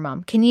Margaret her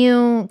mom.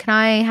 Can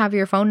I have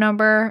your phone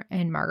number?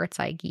 And Margaret's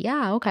like,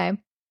 yeah, okay.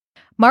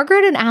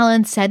 Margaret and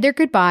Alan said their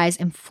goodbyes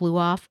and flew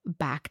off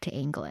back to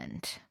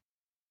England.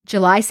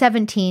 July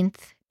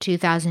 17th,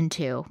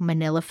 2002,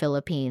 Manila,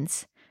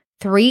 Philippines.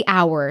 3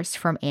 hours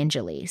from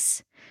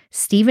Angeles.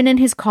 Stephen and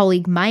his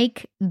colleague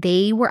Mike,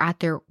 they were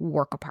at their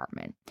work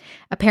apartment.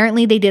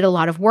 Apparently, they did a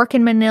lot of work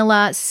in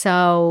Manila,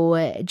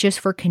 so just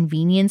for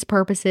convenience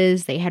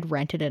purposes, they had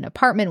rented an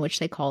apartment, which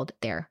they called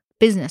their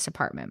business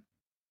apartment.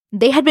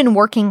 They had been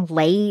working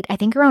late, I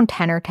think around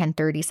 10 or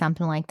 10:30,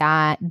 something like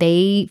that.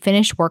 They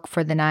finished work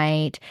for the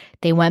night.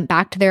 They went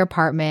back to their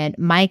apartment.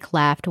 Mike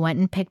left, went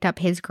and picked up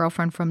his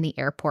girlfriend from the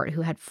airport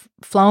who had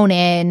flown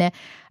in.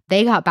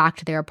 They got back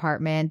to their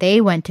apartment. They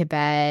went to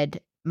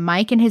bed.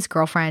 Mike and his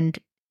girlfriend,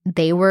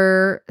 they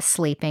were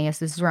sleeping.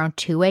 This is around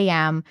 2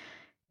 a.m.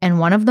 And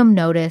one of them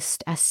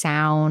noticed a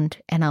sound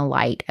and a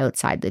light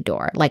outside the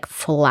door, like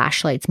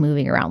flashlights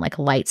moving around, like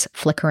lights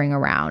flickering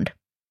around.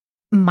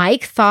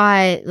 Mike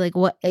thought,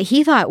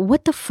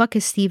 what the fuck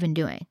is Stephen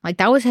doing? Like,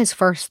 that was his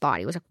first thought.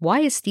 He was like,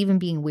 why is Stephen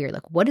being weird?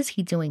 Like, what is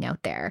he doing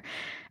out there?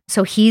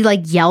 So he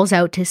yells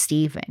out to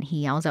Stephen.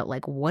 He yells out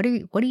what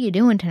are you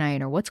doing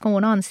tonight? Or what's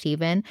going on,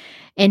 Stephen?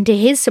 And to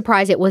his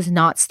surprise, it was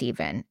not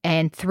Stephen.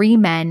 And 3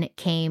 men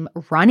came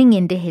running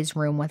into his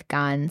room with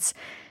guns.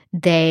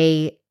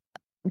 They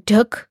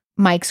took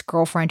Mike's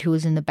girlfriend who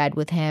was in the bed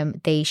with him.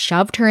 They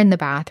shoved her in the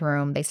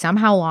bathroom. They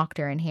somehow locked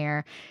her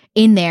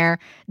in there.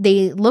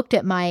 They looked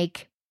at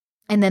Mike,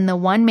 and then the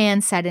one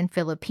man said in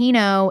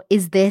Filipino,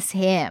 "Is this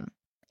him?"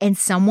 And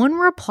someone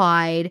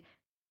replied,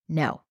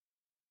 "No."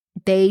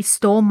 They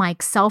stole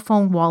Mike's cell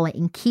phone, wallet,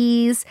 and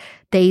keys.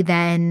 They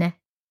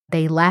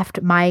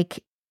left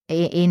Mike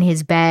in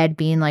his bed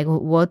being like,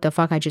 what the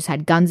fuck? I just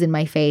had guns in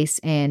my face.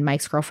 And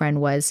Mike's girlfriend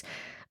was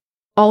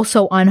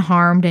also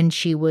unharmed, and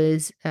she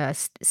was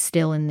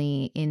still in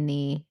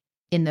the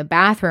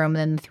bathroom.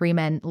 Then the 3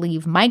 men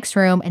leave Mike's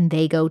room and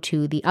they go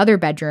to the other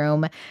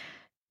bedroom,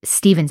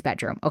 Stephen's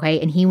bedroom, okay?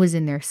 And he was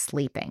in there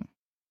sleeping.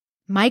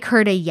 Mike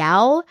heard a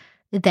yell.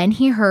 Then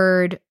he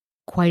heard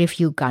quite a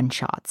few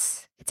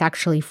gunshots. It's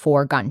actually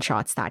 4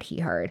 gunshots that he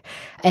heard.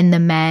 And the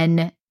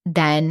men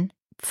then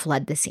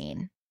fled the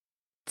scene.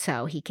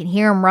 So he can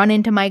hear him run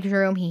into Mike's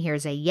room. He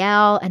hears a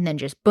yell and then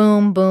just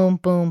boom, boom,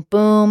 boom,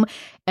 boom.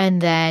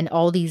 And then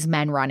all these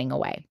men running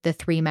away, the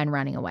 3 men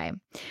running away.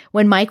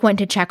 When Mike went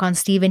to check on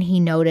Stephen, he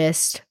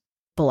noticed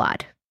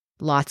blood,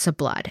 lots of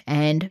blood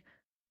and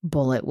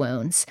bullet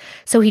wounds.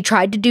 So he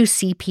tried to do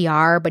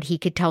CPR, but he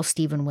could tell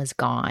Stephen was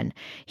gone.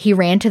 He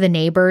ran to the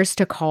neighbors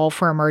to call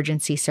for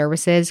emergency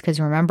services because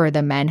remember,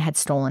 the men had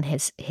stolen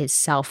his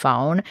cell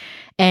phone.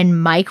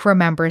 And Mike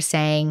remembers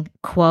saying,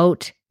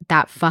 quote,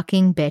 "That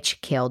fucking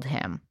bitch killed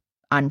him,"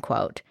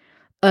 unquote.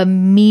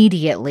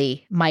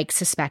 Immediately, Mike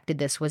suspected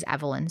this was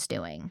Evelyn's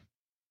doing.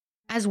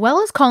 As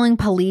well as calling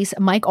police,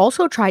 Mike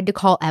also tried to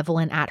call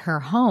Evelyn at her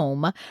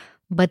home,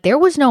 But there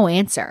was no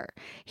answer.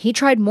 He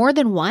tried more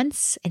than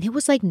once, and it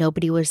was like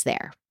nobody was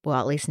there. Well,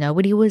 at least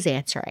nobody was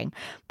answering.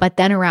 But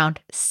then around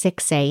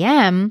 6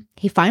 a.m.,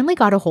 he finally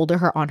got a hold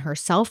of her on her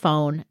cell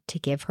phone to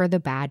give her the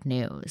bad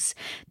news.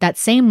 That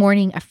same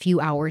morning, a few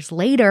hours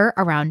later,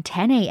 around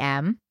 10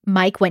 a.m.,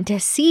 Mike went to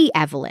see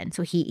Evelyn,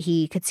 so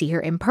he could see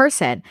her in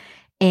person.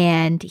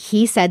 And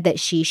he said that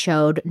she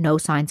showed no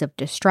signs of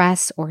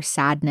distress or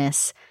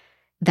sadness,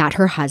 that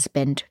her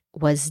husband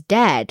was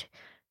dead.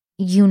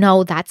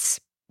 That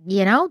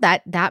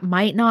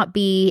might not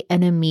be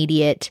an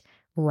immediate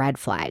red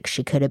flag.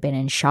 She could have been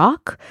in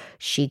shock.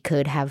 She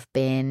could have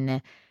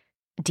been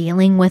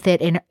dealing with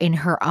it in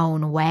her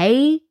own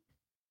way.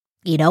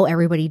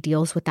 Everybody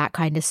deals with that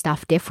kind of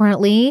stuff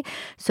differently.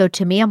 So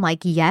to me, I'm like,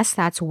 yes,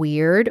 that's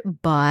weird,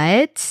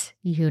 but,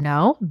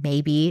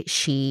 maybe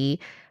she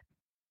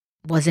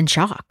was in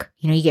shock.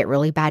 You get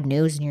really bad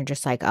news and you're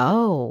just like,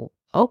 oh,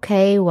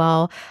 okay,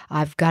 well,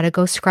 I've got to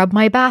go scrub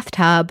my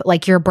bathtub.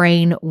 Like your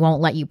brain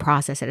won't let you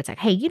process it. It's like,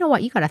 hey, you know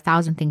what? You got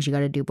 1,000 things you got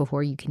to do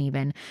before you can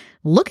even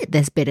look at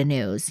this bit of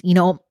news.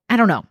 I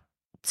don't know.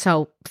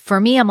 So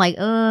for me, I'm like,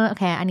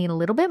 okay, I need a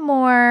little bit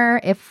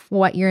more if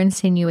what you're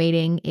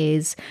insinuating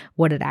is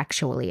what it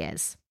actually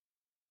is.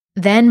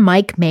 Then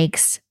Mike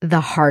makes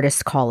the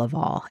hardest call of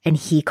all, and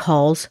he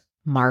calls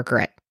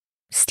Margaret,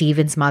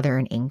 Stephen's mother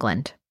in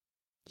England.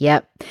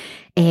 Yep.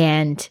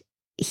 And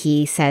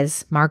he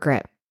says,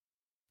 Margaret,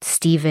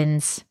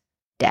 Stephen's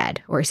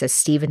dead, or he says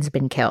Stephen's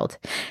been killed.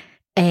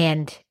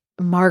 And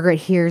Margaret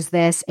hears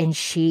this and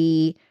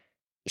she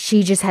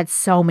just had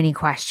so many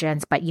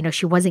questions, but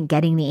she wasn't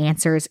getting the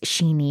answers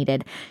she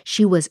needed.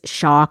 She was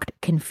shocked,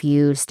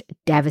 confused,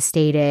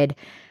 devastated.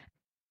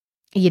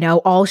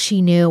 All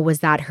she knew was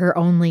that her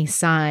only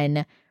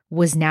son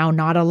was now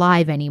not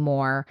alive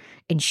anymore,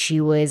 and she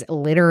was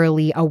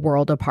literally a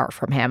world apart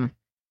from him.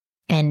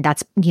 And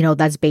that's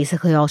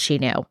basically all she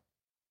knew.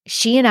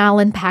 She and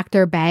Alan packed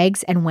their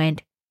bags and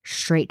went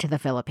straight to the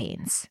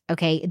Philippines.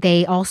 Okay.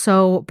 They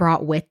also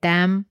brought with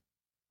them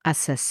a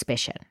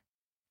suspicion.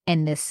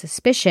 And this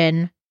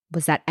suspicion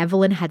was that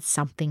Evelyn had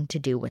something to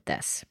do with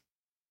this.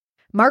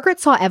 Margaret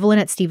saw Evelyn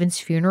at Stephen's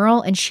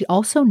funeral, and she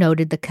also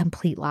noted the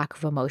complete lack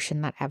of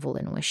emotion that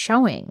Evelyn was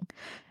showing.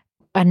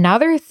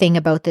 Another thing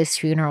about this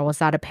funeral was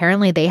that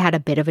apparently they had a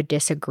bit of a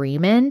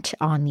disagreement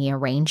on the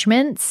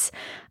arrangements.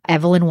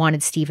 Evelyn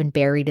wanted Stephen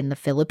buried in the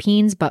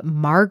Philippines, but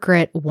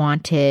Margaret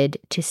wanted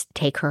to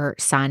take her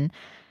son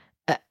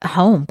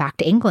home back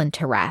to England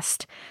to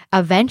rest.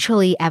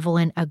 Eventually,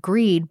 Evelyn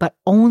agreed, but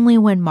only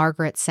when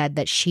Margaret said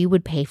that she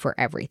would pay for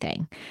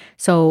everything.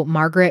 So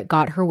Margaret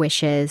got her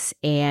wishes,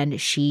 and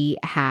she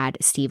had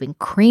Stephen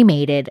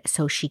cremated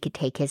so she could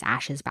take his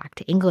ashes back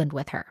to England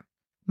with her.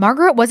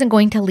 Margaret wasn't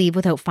going to leave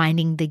without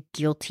finding the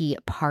guilty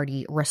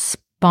party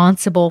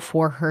responsible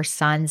for her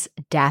son's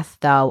death,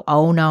 though.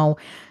 Oh no,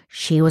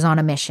 she was on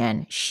a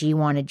mission. She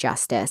wanted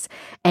justice,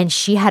 and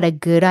she had a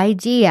good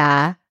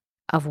idea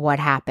of what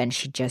happened.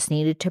 She just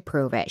needed to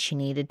prove it. She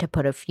needed to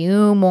put a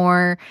few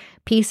more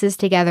pieces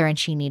together, and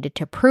she needed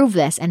to prove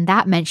this, and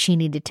that meant she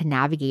needed to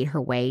navigate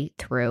her way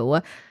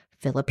through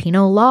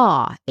Filipino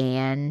law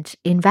and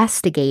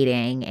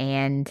investigating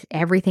and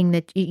everything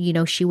that,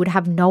 she would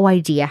have no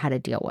idea how to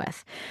deal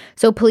with.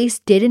 So police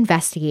did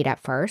investigate at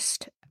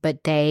first, but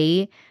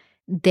I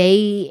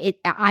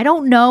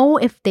don't know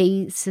if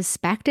they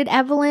suspected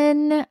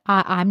Evelyn.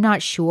 I'm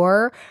not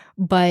sure,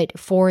 but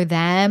for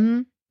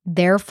them,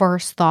 their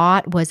first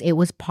thought was it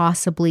was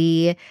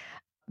possibly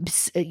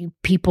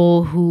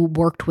people who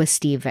worked with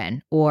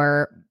Stephen,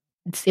 or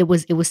it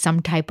was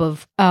some type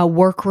of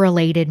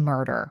work-related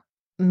murder.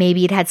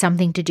 Maybe it had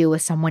something to do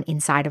with someone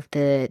inside of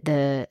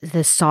the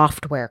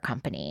software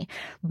company,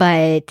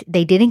 but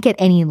they didn't get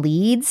any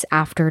leads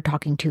after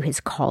talking to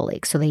his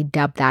colleagues, so they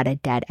dubbed that a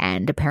dead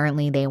end.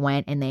 Apparently, they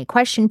went and they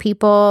questioned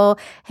people.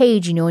 Hey,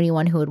 do you know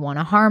anyone who would want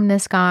to harm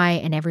this guy?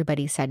 And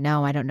everybody said,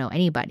 no, I don't know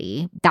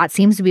anybody. That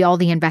seems to be all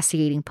the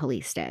investigating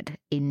police did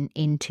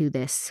into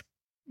this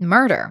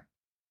murder.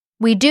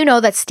 We do know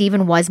that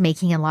Stephen was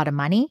making a lot of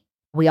money.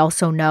 We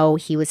also know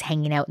he was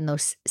hanging out in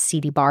those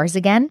seedy bars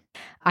again.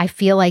 I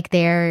feel like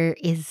there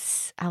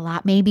is a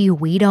lot maybe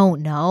we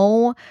don't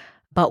know,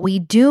 but we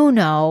do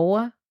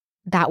know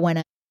that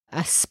when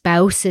a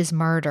spouse is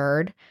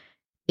murdered,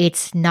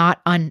 it's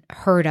not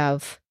unheard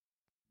of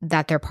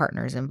that their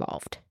partner is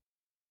involved.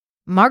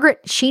 Margaret,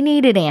 she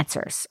needed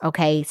answers,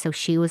 okay? So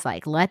she was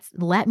like,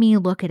 let me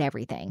look at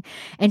everything.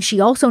 And she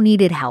also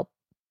needed help.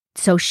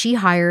 So she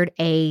hired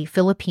a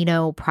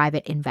Filipino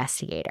private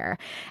investigator,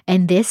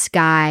 and this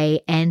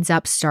guy ends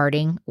up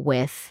starting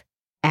with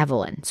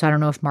Evelyn. So I don't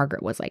know if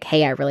Margaret was like,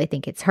 hey, I really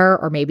think it's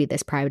her, or maybe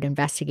this private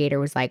investigator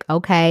was like,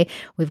 okay,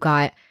 we've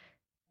got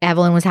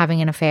Evelyn was having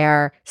an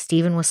affair,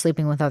 Stephen was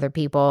sleeping with other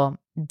people,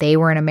 they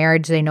were in a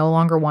marriage they no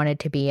longer wanted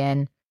to be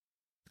in.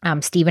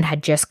 Stephen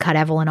had just cut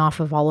Evelyn off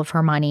of all of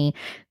her money.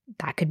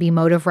 That could be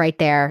motive right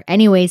there.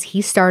 Anyways,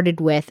 he started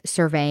with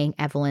surveying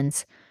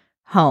Evelyn's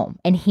home,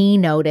 and he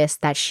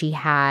noticed that she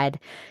had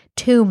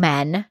two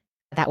men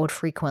that would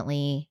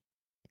frequently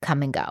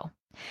come and go.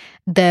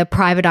 The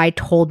private eye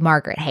told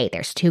Margaret, hey,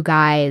 there's two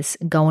guys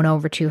going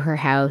over to her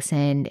house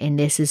and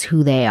this is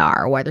who they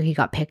are. Whether he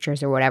got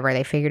pictures or whatever,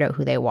 they figured out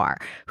who they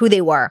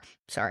were.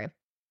 Sorry.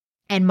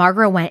 And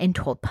Margaret went and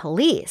told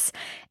police.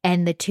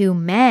 And the two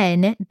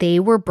men, they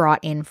were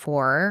brought in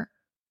for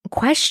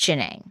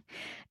questioning.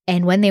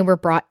 And when they were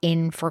brought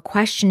in for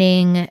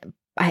questioning,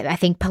 I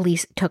think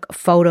police took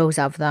photos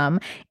of them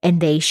and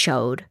they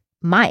showed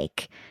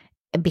Mike,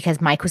 because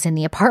Mike was in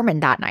the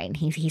apartment that night and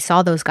he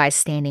saw those guys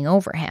standing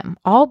over him,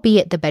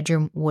 albeit the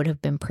bedroom would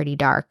have been pretty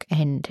dark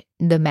and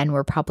the men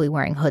were probably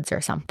wearing hoods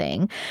or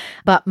something.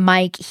 But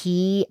Mike,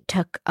 he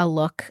took a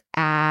look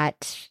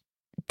at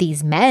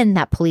these men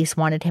that police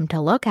wanted him to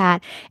look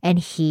at, and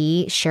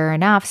he, sure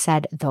enough,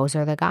 said, those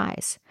are the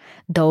guys.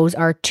 Those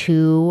are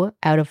two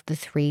out of the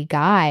three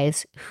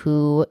guys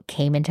who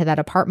came into that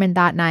apartment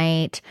that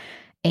night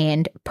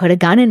and put a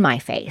gun in my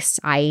face.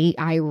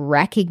 I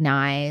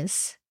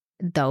recognize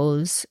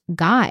those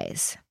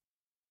guys.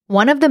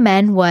 One of the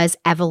men was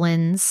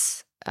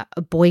Evelyn's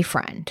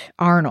boyfriend,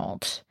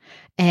 Arnold,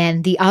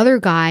 and the other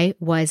guy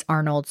was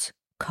Arnold's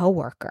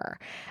coworker.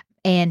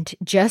 And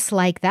just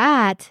like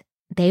that,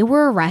 they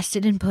were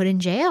arrested and put in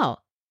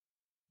jail.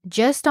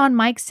 Just on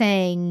Mike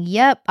saying,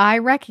 yep, I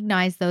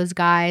recognize those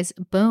guys,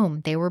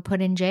 boom, they were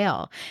put in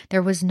jail.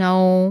 There was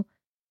no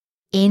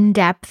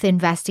in-depth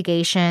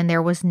investigation.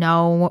 There was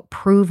no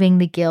proving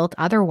the guilt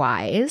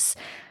otherwise.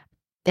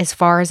 As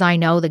far as I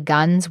know, the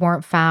guns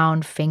weren't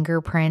found,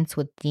 fingerprints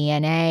with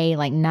DNA,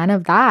 like none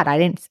of that. I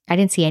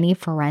didn't see any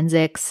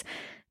forensics,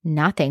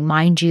 nothing.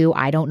 Mind you,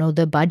 I don't know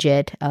the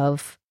budget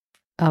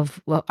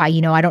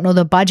I don't know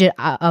the budget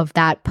of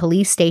that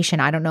police station.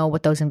 I don't know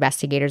what those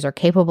investigators are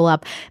capable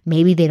of.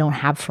 Maybe they don't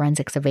have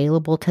forensics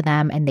available to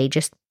them and they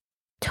just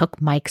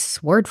took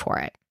Mike's word for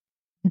it.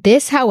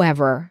 This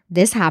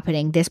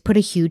put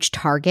a huge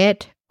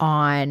target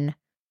on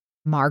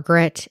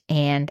Margaret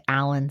and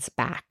Alan's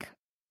back.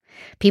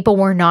 People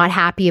were not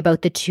happy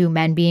about the two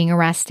men being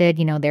arrested.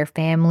 You know, their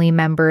family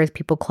members,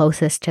 people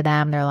closest to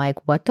them, they're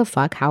like, what the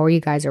fuck? How are you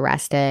guys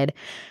arrested?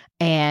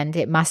 And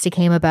it must have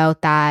came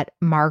about that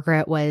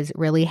Margaret was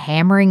really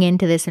hammering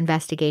into this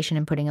investigation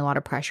and putting a lot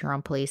of pressure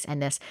on police.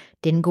 And this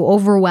didn't go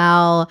over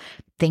well.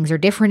 Things are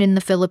different in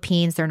the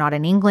Philippines. They're not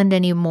in England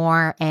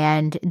anymore.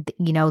 And,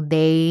 you know,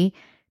 they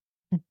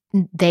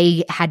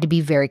had to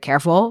be very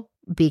careful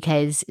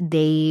because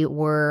they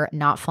were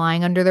not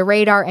flying under the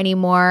radar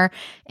anymore.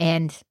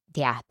 And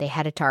yeah, they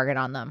had a target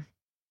on them.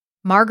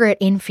 Margaret,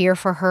 in fear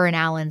for her and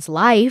Alan's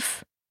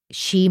life,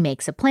 she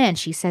makes a plan.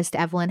 She says to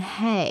Evelyn,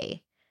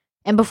 hey,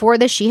 and before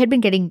this, she had been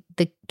getting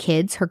her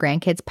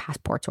grandkids'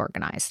 passports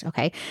organized,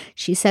 okay?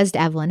 She says to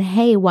Evelyn,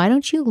 hey, why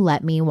don't you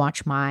let me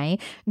watch my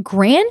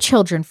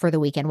grandchildren for the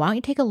weekend? Why don't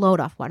you take a load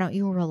off? Why don't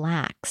you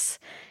relax?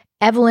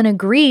 Evelyn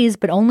agrees,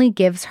 but only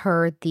gives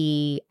her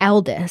the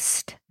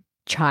eldest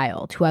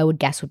child, who I would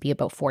guess would be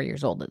about 4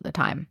 years old at the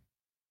time.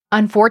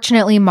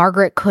 Unfortunately,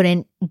 Margaret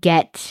couldn't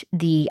get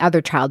the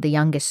other child, the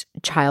youngest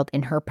child,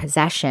 in her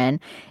possession,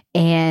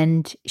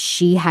 and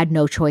she had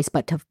no choice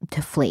but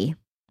to flee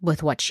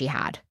with what she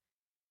had.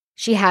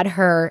 She had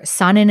her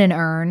son in an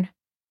urn.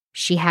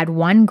 She had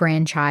one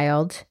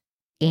grandchild,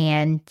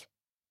 and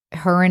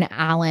her and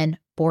Alan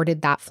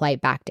boarded that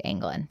flight back to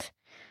England.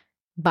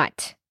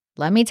 But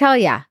let me tell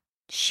you,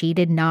 she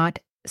did not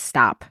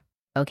stop,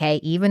 okay?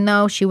 Even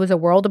though she was a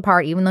world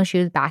apart, even though she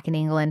was back in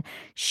England,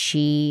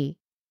 she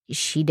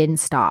didn't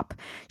stop.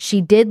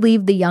 She did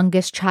leave the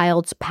youngest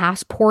child's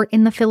passport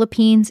in the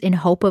Philippines in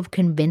hope of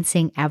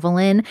convincing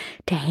Evelyn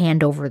to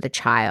hand over the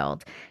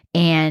child.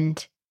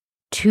 And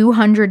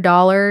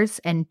 $200,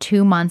 and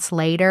 2 months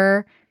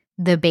later,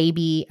 the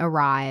baby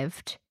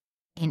arrived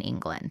in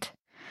England.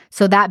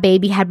 So that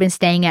baby had been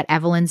staying at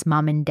Evelyn's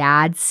mom and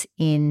dad's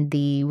in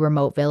the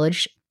remote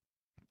village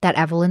that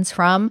Evelyn's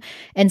from.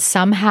 And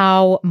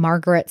somehow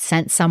Margaret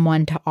sent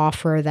someone to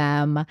offer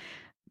them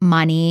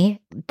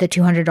money, the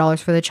 $200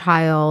 for the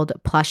child,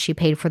 plus she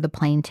paid for the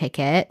plane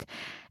ticket.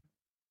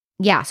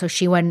 Yeah, so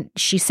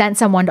she sent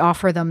someone to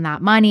offer them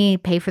that money,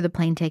 pay for the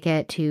plane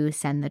ticket to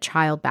send the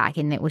child back.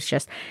 And it was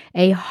just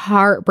a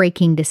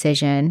heartbreaking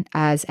decision,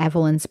 as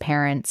Evelyn's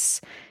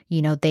parents,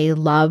 you know, they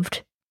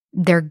loved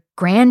their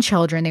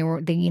grandchildren.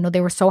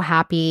 They were so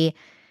happy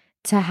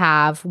to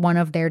have one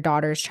of their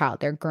daughter's child,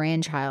 their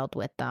grandchild,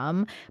 with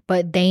them.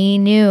 But they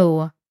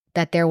knew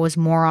that there was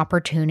more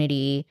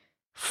opportunity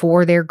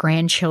for their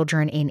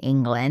grandchildren in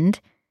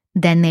England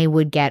than they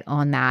would get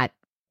on that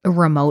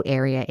remote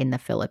area in the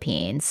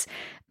Philippines.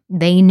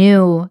 They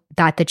knew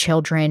that the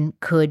children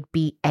could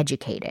be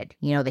educated.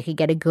 You know, they could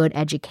get a good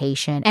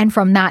education. And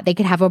from that, they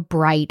could have a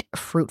bright,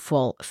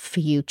 fruitful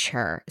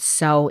future.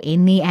 So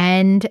in the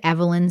end,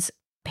 Evelyn's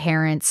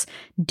parents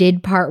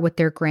did part with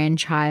their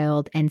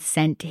grandchild and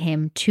sent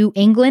him to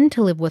England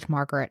to live with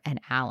Margaret and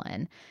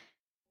Alan.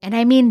 And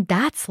I mean,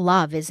 that's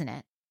love, isn't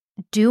it?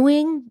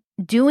 Doing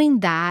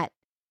that,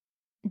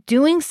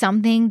 doing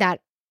something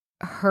that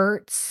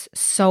hurts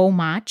so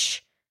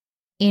much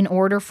in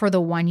order for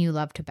the one you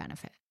love to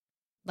benefit.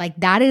 Like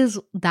that is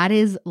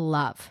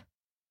love.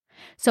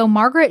 So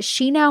Margaret,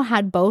 she now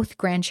had both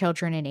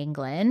grandchildren in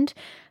England,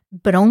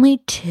 but only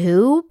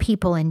 2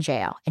 people in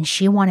jail. And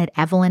she wanted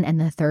Evelyn and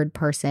the third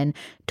person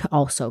to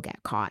also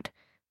get caught.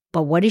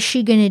 But what is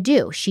she going to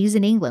do? She's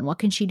in England. What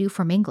can she do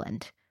from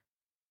England?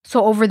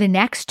 So over the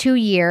next 2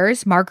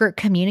 years, Margaret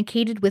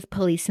communicated with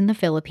police in the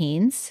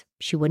Philippines.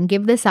 She wouldn't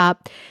give this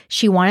up.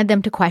 She wanted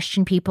them to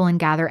question people and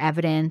gather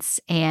evidence,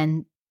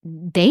 and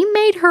they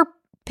made her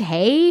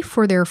pay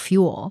for their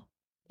fuel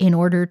in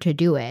order to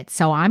do it.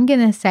 So I'm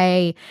going to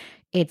say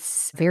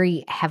it's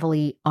very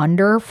heavily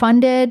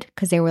underfunded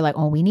because they were like,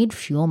 oh, we need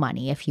fuel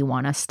money if you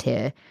want us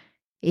to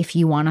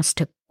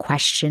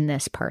question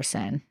this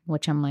person,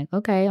 which I'm like,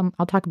 okay,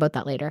 I'll talk about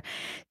that later.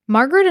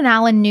 Margaret and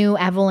Alan knew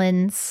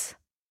Evelyn's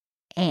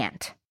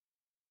aunt.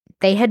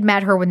 They had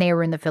met her when they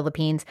were in the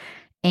Philippines,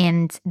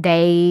 and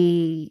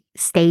they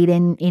stayed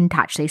in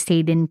touch. They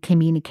stayed in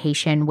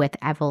communication with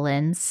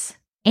Evelyn's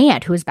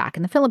aunt, who was back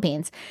in the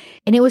Philippines.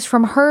 And it was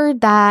from her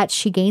that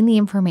she gained the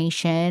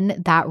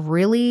information that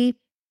really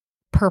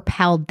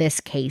propelled this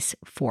case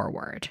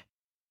forward.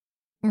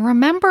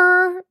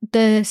 Remember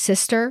the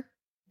sister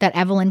that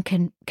Evelyn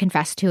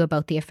confessed to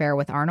about the affair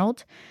with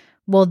Arnold?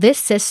 Well, this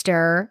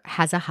sister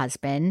has a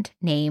husband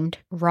named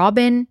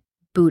Robin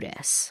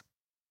Budis.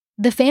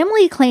 The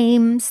family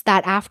claims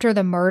that after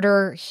the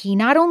murder, he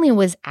not only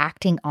was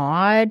acting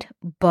odd,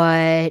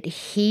 but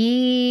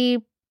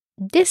he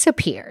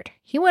disappeared.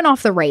 He went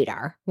off the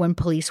radar when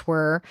police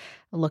were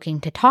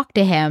looking to talk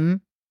to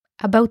him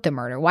about the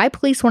murder. Why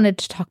police wanted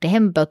to talk to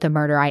him about the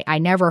murder, I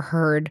never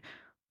heard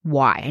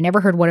why. I never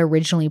heard what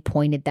originally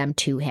pointed them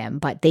to him,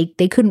 but they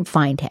couldn't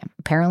find him.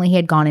 Apparently he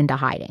had gone into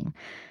hiding.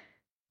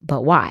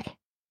 But why?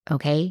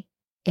 Okay.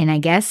 And I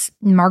guess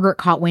Margaret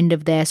caught wind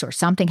of this or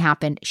something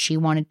happened. She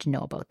wanted to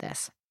know about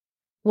this.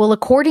 Well,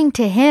 according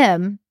to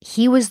him,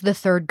 he was the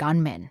third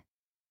gunman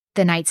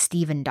the night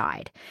Stephen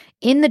died.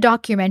 In the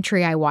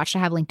documentary I watched, I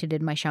have linked it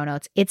in my show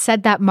notes, it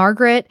said that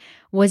Margaret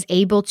was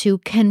able to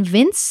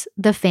convince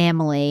the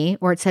family,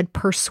 or it said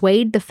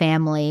persuade the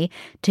family,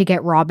 to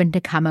get Robin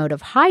to come out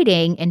of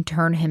hiding and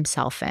turn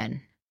himself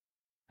in.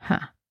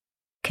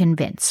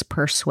 Convince,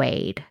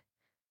 persuade.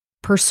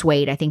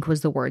 Persuade, I think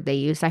was the word they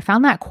used. I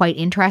found that quite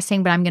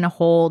interesting, but I'm going to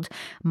hold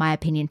my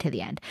opinion to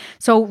the end.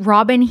 So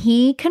Robin,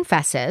 he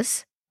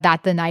confesses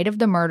that the night of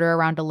the murder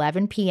around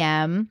 11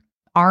 p.m.,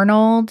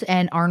 Arnold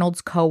and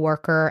Arnold's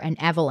coworker and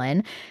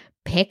Evelyn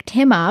picked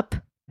him up,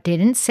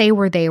 didn't say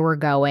where they were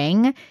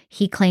going.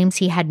 He claims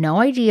he had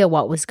no idea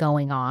what was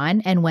going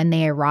on. And when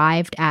they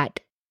arrived at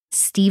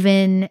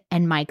Stephen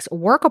and Mike's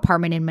work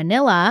apartment in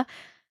Manila,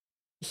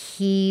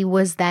 he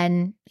was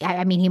then,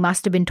 he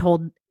must have been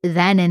told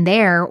then and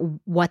there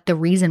what the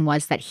reason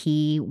was that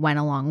he went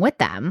along with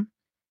them.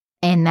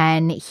 And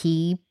then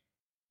he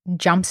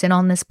jumps in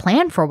on this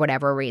plan for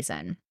whatever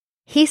reason.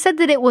 He said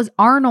that it was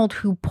Arnold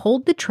who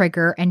pulled the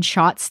trigger and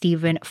shot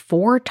Stephen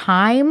 4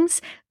 times,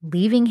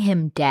 leaving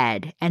him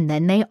dead, and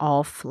then they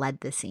all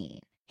fled the scene.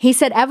 He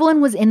said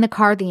Evelyn was in the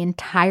car the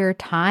entire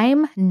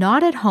time,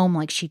 not at home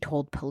like she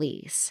told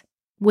police.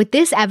 With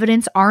this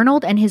evidence,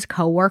 Arnold and his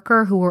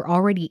coworker, who were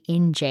already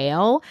in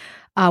jail,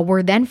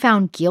 were then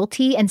found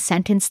guilty and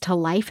sentenced to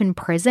life in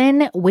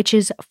prison, which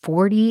is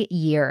 40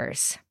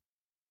 years.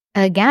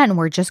 Again,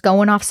 we're just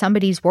going off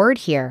somebody's word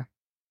here.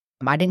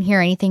 I didn't hear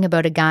anything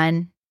about a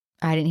gun.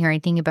 I didn't hear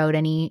anything about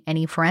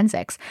any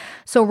forensics.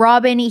 So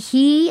Robin,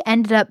 he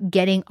ended up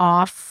getting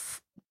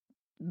off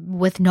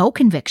with no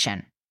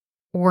conviction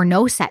or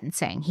no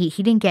sentencing. He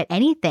didn't get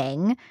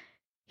anything.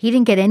 He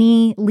didn't get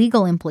any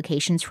legal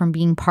implications from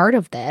being part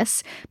of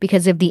this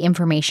because of the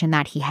information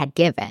that he had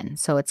given.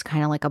 So it's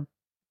kind of like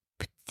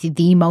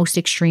the most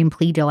extreme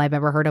plea deal I've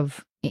ever heard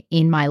of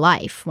in my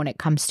life when it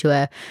comes to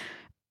a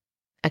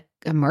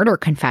murder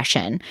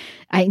confession.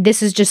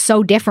 This is just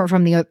so different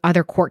from the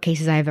other court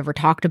cases I've ever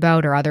talked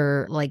about or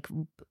other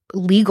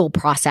legal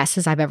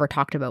processes I've ever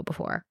talked about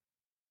before.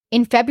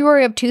 In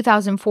February of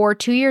 2004,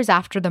 2 years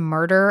after the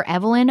murder,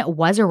 Evelyn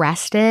was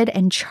arrested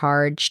and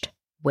charged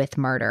with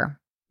murder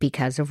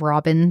because of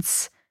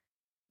Robin's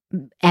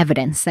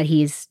evidence that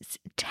he's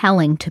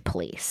telling to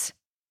police.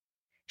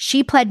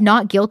 She pled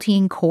not guilty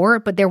in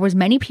court, but there was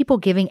many people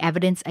giving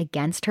evidence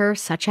against her,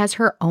 such as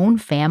her own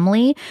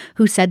family,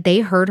 who said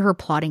they heard her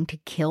plotting to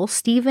kill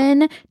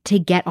Stephen to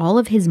get all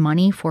of his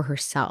money for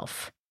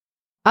herself.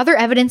 Other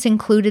evidence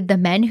included the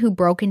men who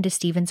broke into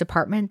Stephen's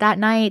apartment that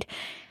night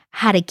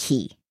had a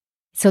key.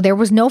 So there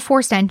was no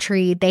forced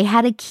entry. They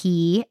had a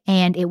key,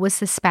 and it was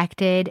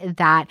suspected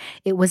that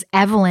it was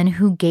Evelyn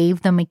who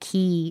gave them a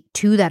key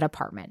to that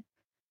apartment.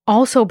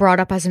 Also brought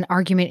up as an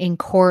argument in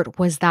court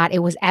was that it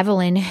was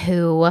Evelyn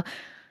who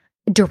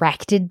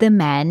directed the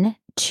men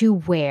to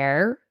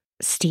where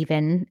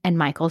Stephen and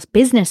Michael's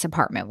business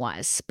apartment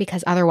was,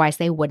 because otherwise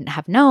they wouldn't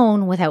have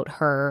known without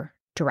her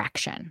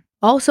direction.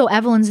 Also,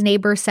 Evelyn's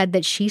neighbor said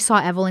that she saw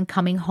Evelyn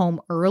coming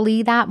home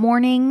early that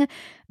morning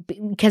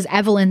because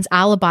Evelyn's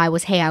alibi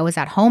was, hey, I was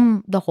at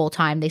home the whole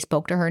time. They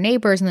spoke to her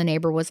neighbors and the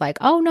neighbor was like,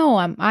 oh no,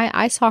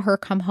 I saw her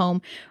come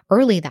home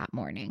early that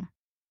morning.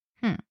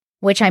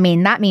 Which,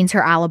 that means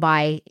her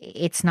alibi,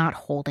 it's not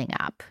holding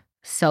up.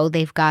 So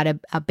they've got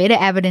a bit of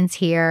evidence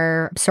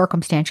here,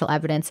 circumstantial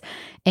evidence,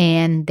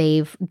 and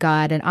they've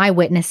got an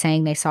eyewitness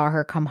saying they saw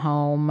her come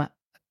home.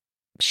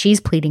 She's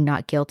pleading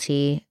not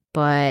guilty,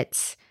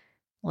 but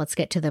let's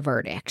get to the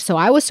verdict. So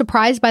I was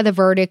surprised by the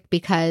verdict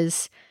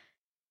because,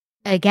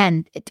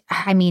 again,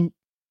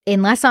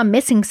 unless I'm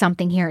missing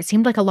something here, it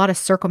seemed like a lot of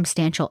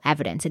circumstantial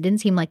evidence. It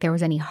didn't seem like there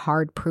was any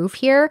hard proof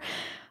here.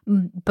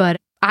 But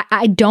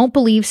I don't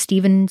believe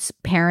Stephen's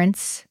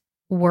parents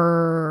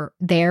were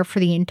there for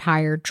the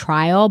entire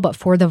trial, but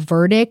for the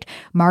verdict,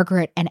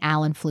 Margaret and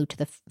Alan flew to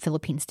the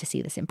Philippines to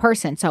see this in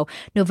person. So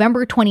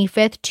November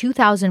 25th,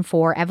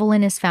 2004,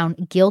 Evelyn is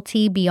found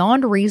guilty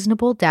beyond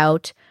reasonable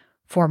doubt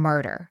for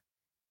murder.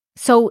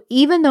 So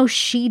even though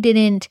she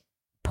didn't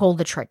pull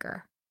the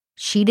trigger,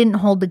 she didn't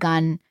hold the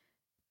gun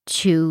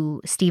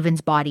to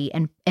Stephen's body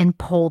and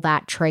pull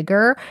that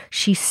trigger,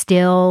 she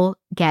still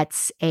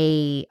gets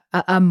a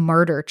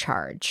murder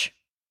charge.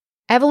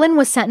 Evelyn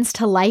was sentenced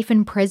to life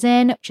in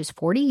prison, which is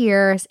 40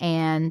 years,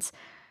 and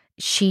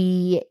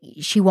she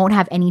won't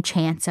have any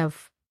chance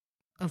of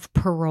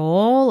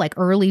parole, like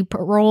early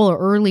parole or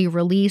early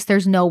release.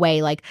 There's no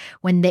way.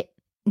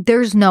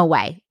 There's no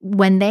way.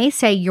 When they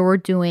say you're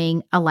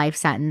doing a life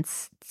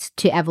sentence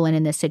to Evelyn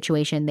in this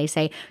situation, they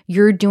say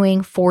you're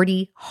doing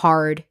 40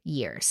 hard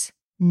years.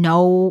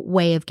 No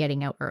way of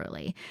getting out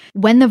early.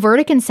 When the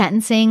verdict and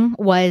sentencing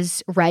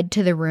was read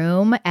to the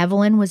room,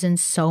 Evelyn was in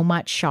so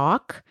much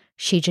shock.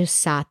 She just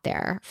sat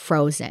there,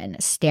 frozen,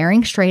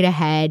 staring straight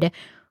ahead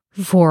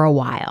for a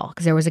while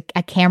because there was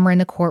a camera in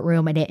the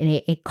courtroom and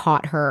it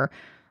caught her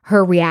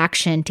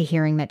reaction to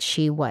hearing that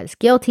she was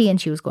guilty and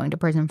she was going to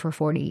prison for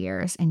 40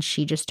 years. And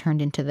she just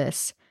turned into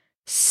this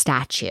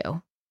statue.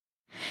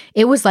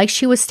 It was like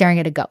she was staring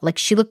at a ghost. Like,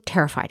 she looked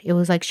terrified. It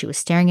was like she was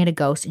staring at a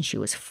ghost and she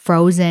was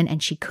frozen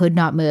and she could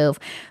not move,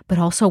 but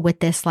also with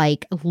this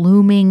like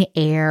looming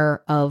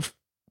air of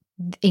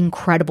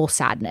incredible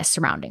sadness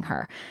surrounding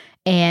her.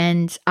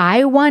 And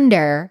I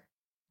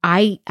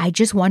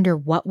just wonder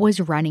what was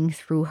running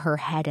through her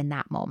head in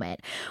that moment.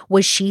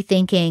 Was she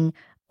thinking,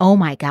 oh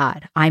my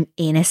God, I'm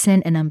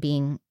innocent and I'm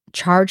being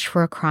charged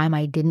for a crime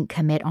I didn't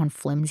commit on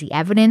flimsy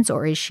evidence?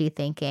 Or is she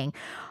thinking,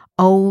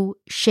 oh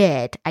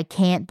shit, I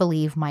can't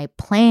believe my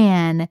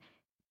plan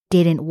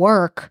didn't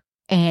work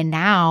and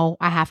now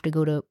I have to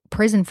go to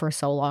prison for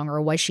so long?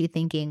 Or was she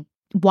thinking,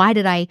 why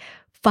did I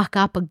fuck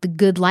up the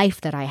good life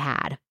that I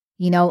had?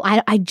 You know,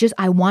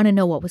 I want to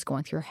know what was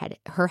going through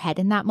her head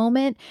in that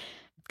moment,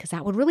 because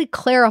that would really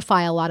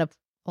clarify a lot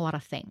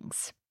of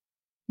things.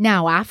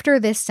 Now, after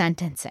this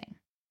sentencing,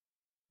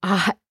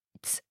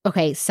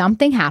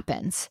 something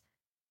happens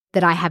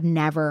that I have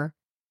never,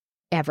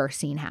 ever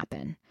seen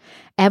happen.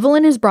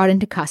 Evelyn is brought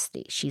into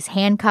custody. She's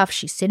handcuffed.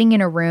 She's sitting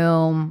in a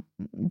room.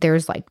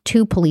 There's like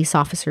 2 police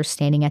officers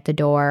standing at the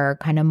door,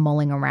 kind of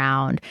mulling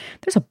around.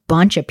 There's a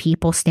bunch of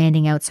people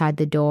standing outside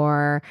the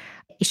door.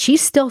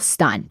 She's still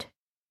stunned.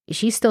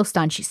 She's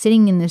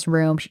sitting in this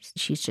room.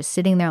 She's just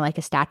sitting there like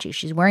a statue.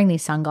 She's wearing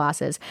these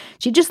sunglasses.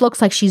 She just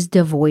looks like she's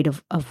devoid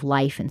of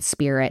life and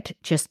spirit,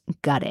 just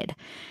gutted.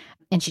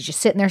 And she's just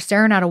sitting there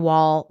staring at a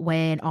wall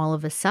when all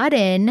of a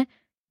sudden,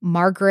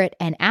 Margaret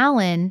and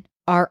Alan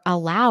are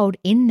allowed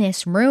in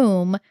this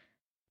room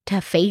to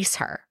face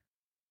her.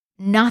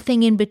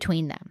 Nothing in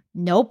between them.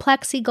 No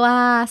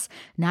plexiglass,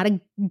 not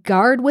a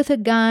guard with a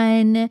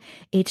gun.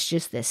 It's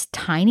just this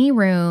tiny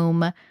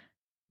room.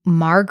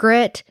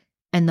 Margaret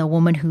and the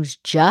woman who's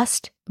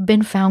just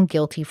been found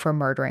guilty for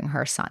murdering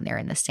her son. They're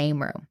in the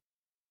same room.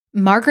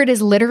 Margaret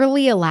is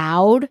literally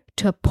allowed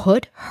to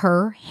put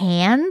her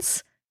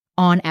hands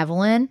on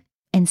Evelyn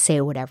and say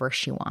whatever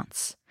she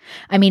wants.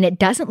 I mean, it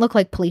doesn't look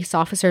like police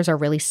officers are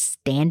really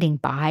standing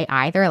by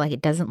either. Like,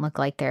 it doesn't look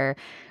like they're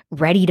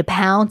ready to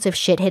pounce if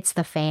shit hits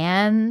the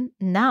fan.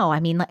 No, I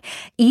mean, like,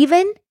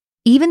 even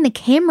the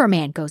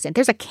cameraman goes in.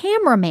 There's a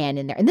cameraman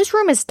in there, and this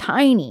room is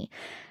tiny.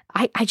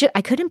 I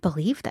couldn't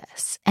believe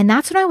this. And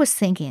that's what I was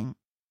thinking.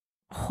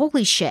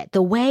 Holy shit.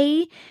 The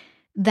way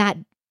that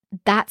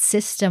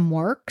system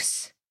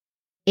works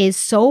is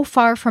so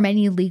far from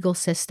any legal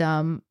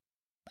system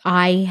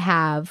I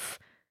have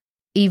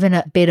even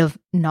a bit of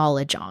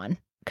knowledge on,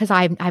 because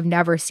I've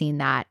never seen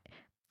that.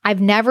 I've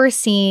never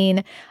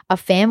seen a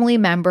family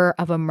member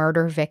of a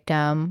murder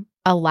victim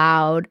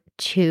allowed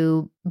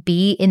to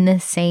be in the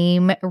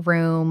same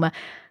room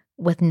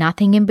with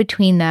nothing in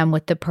between them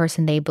with the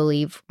person they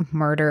believe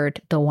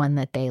murdered the one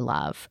that they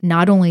love.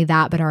 Not only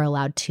that, but are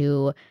allowed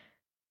to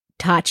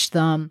touch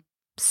them,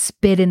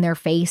 spit in their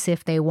face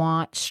if they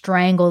want,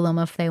 strangle them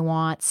if they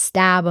want,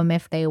 stab them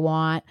if they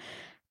want.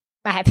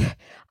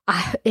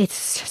 It's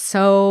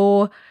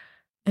so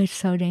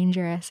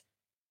dangerous.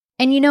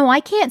 And, you know, I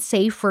can't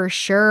say for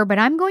sure, but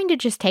I'm going to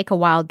just take a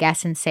wild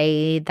guess and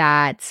say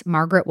that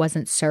Margaret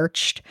wasn't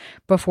searched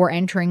before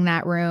entering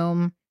that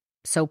room.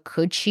 So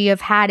could she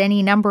have had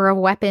any number of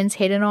weapons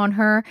hidden on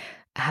her?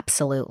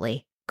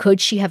 Absolutely. Could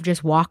she have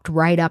just walked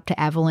right up to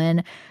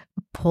Evelyn,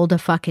 pulled a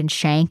fucking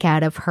shank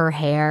out of her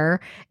hair,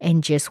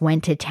 and just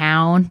went to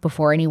town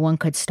before anyone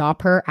could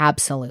stop her?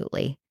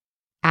 Absolutely.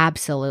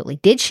 Absolutely.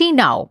 Did she?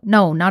 No,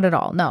 not at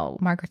all. No,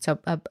 Margaret's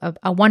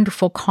a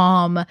wonderful,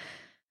 calm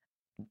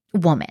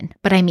woman.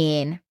 But I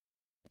mean,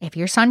 if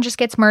your son just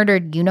gets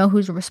murdered, you know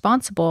who's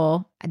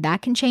responsible.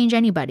 That can change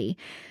anybody.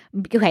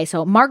 Okay,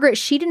 so Margaret,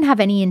 she didn't have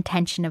any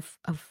intention of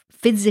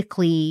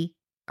physically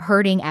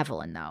hurting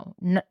Evelyn, though.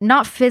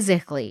 Not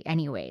physically,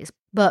 anyways.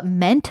 But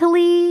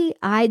mentally,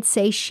 I'd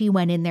say she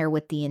went in there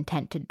with the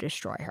intent to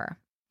destroy her.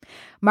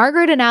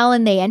 Margaret and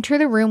Alan, they enter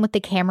the room with the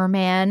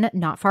cameraman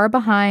not far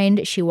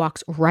behind. She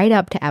walks right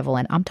up to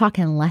Evelyn. I'm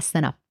talking less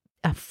than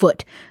a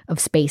foot of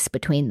space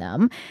between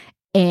them.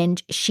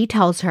 And she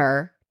tells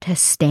her to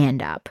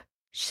stand up.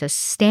 She says,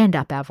 "Stand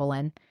up,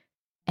 Evelyn."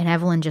 And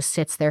Evelyn just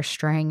sits there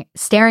staring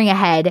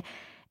ahead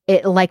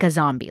like a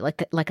zombie,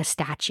 like a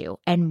statue.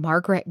 And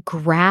Margaret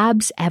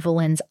grabs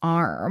Evelyn's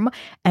arm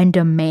and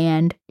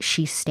demand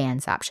she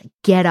stands up. She,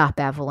 "Get up,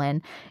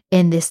 Evelyn."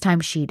 And this time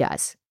she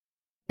does.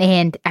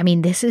 And I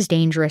mean, this is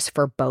dangerous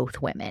for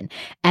both women.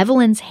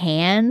 Evelyn's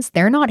hands,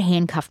 they're not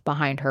handcuffed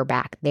behind her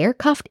back. They're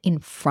cuffed in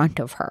front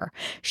of her.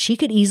 She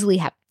could easily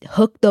have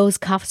hooked those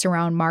cuffs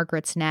around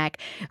Margaret's neck.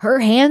 Her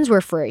hands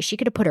were free. She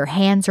could have put her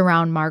hands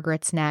around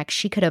Margaret's neck.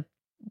 She could have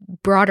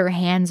brought her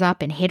hands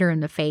up and hit her in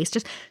the face.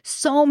 Just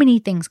so many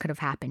things could have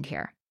happened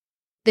here.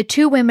 The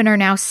two women are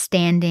now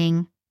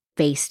standing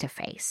face to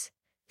face,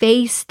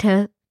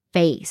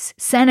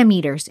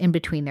 centimeters in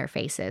between their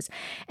faces.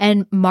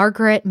 And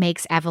Margaret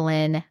makes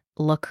Evelyn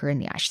look her in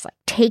the eyes. She's like,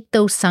 "Take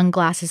those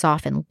sunglasses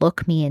off and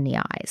look me in the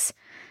eyes."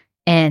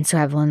 And so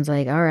Evelyn's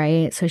like, "All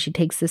right." So she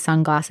takes the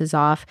sunglasses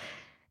off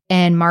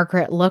and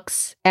Margaret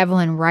looks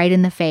Evelyn right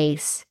in the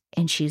face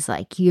and she's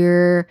like,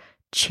 "Your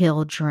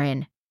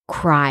children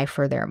cry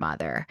for their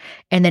mother,"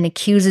 and then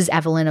accuses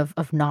Evelyn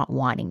of not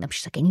wanting them.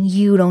 She's like, "And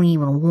you don't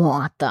even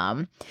want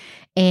them."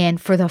 And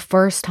for the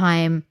first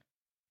time,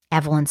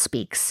 Evelyn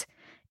speaks.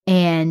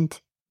 And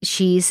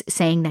she's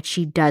saying that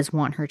she does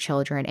want her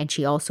children. And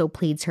she also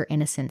pleads her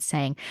innocence,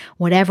 saying,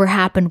 "Whatever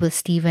happened with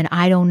Stephen,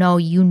 I don't know.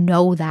 You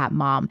know that,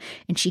 Mom."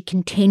 And she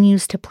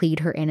continues to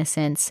plead her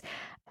innocence,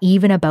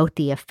 even about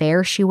the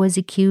affair she was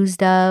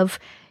accused of.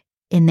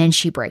 And then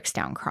she breaks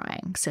down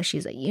crying. So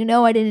she's like,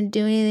 "I didn't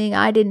do anything.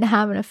 I didn't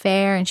have an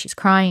affair." And she's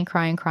crying.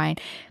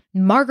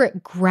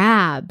 Margaret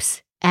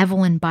grabs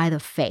Evelyn by the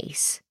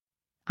face.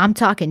 I'm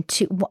talking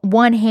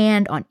one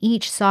hand on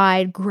each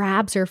side,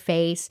 grabs her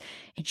face,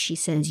 and she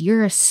says,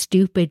 "You're a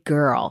stupid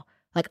girl."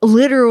 Like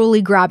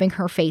literally grabbing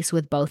her face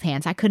with both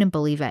hands. I couldn't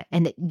believe it.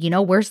 And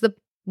where's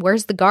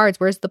the guards?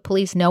 Where's the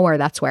police? Nowhere.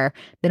 That's where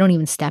they don't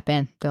even step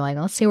in. They're like,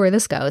 "Let's see where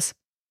this goes."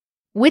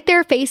 With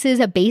their faces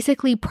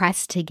basically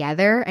pressed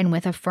together and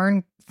with a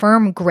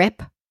firm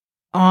grip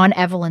on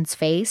Evelyn's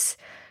face,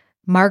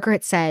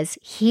 Margaret says,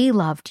 "He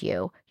loved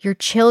you. Your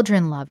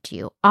children loved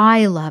you.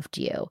 I loved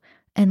you.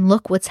 And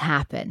look what's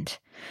happened."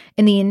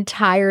 And the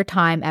entire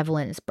time,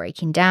 Evelyn is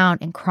breaking down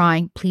and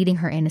crying, pleading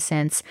her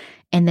innocence.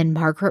 And then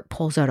Margaret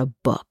pulls out a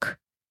book.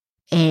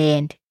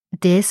 And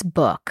this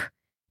book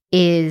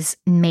is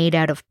made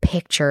out of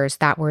pictures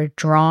that were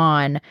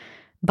drawn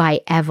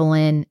by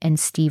Evelyn and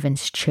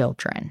Stephen's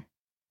children.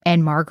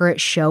 And Margaret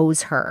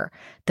shows her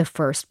the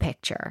first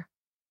picture.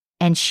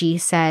 And she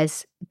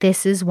says,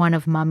 "This is one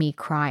of Mummy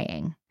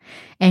crying."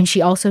 And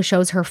she also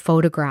shows her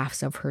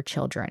photographs of her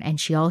children. And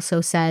she also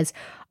says,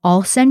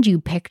 "I'll send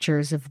you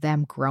pictures of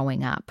them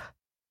growing up."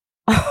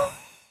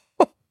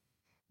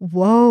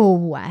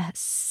 Whoa,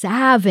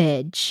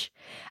 savage.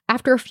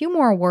 After a few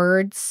more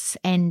words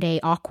and a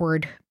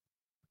awkward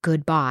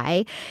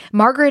goodbye,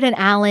 Margaret and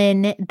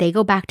Alan, they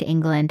go back to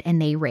England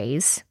and they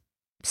raise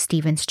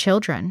Stephen's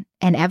children.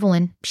 And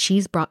Evelyn,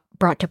 she's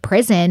brought to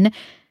prison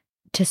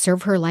to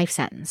serve her life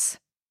sentence.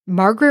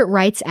 Margaret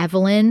writes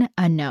Evelyn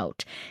a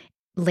note.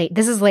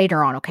 This is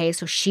later on, okay?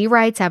 So she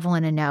writes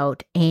Evelyn a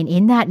note, and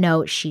in that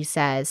note she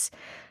says,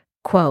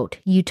 quote,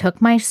 "You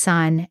took my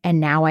son, and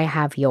now I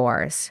have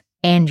yours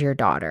and your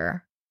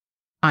daughter,"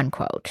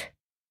 unquote.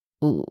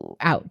 Ooh,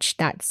 ouch.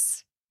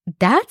 That's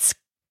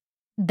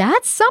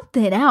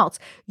something else.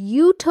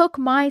 "You took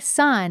my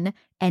son,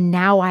 and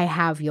now I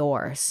have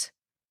yours."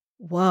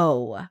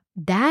 Whoa,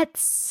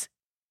 that's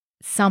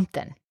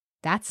something.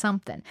 That's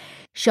something.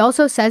 She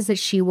also says that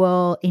she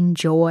will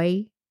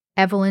enjoy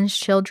Evelyn's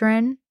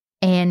children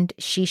and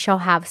she shall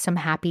have some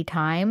happy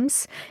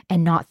times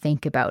and not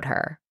think about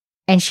her.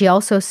 And she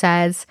also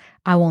says,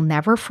 "I will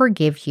never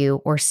forgive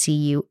you or see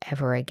you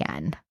ever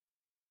again."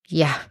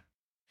 Yeah.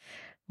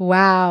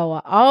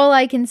 Wow. All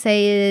I can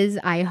say is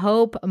I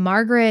hope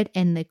Margaret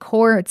and the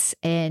courts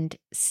and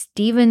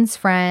Stephen's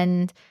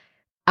friend,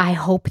 I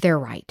hope they're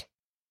right.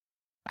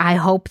 I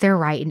hope they're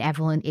right and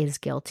Evelyn is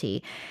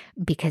guilty,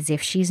 because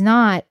if she's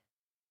not,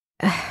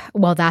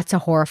 well, that's a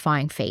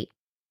horrifying fate.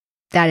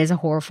 That is a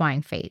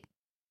horrifying fate.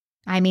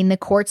 I mean, the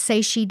courts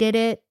say she did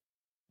it.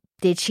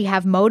 Did she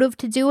have motive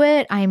to do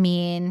it? I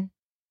mean,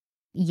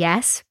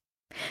 yes.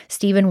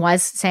 Stephen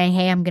was saying,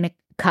 "Hey, I'm going to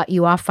cut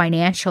you off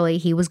financially."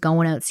 He was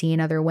going out seeing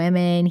other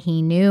women.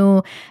 He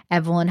knew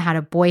Evelyn had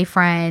a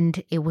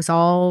boyfriend. It was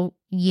all,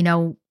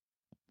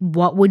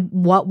 what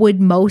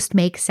would most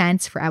make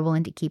sense for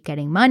Evelyn to keep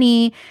getting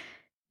money.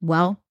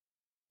 Well,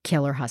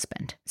 kill her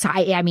husband. So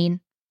I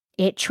mean,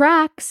 it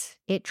tracks.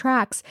 It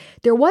tracks.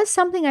 There was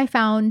something I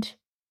found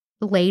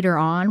later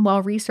on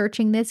while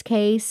researching this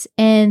case,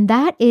 and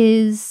that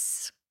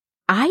is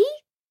I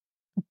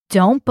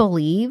don't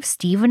believe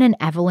Stephen and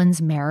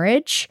Evelyn's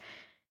marriage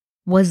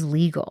was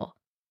legal,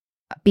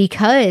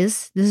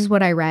 because this is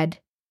what I read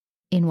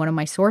in one of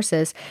my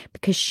sources,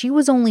 because she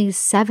was only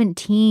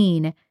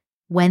 17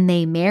 when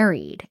they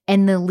married,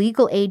 and the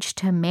legal age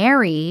to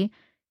marry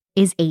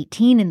is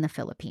 18 in the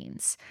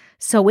Philippines.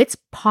 So it's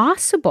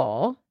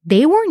possible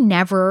they were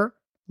never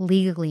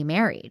legally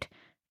married.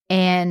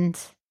 And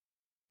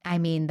I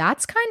mean,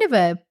 that's kind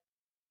of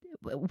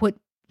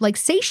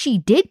say she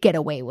did get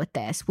away with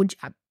this. Would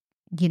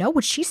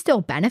she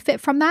still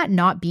benefit from that,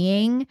 not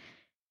being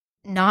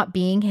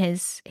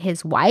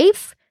his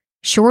wife?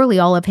 Surely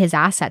all of his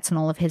assets and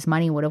all of his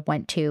money would have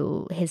went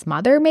to his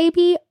mother,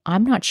 maybe.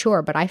 I'm not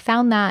sure, but I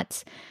found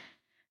that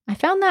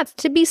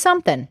to be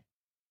something.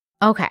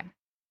 Okay.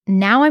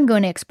 Now I'm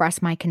going to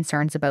express my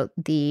concerns about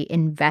the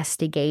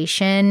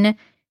investigation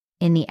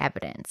in the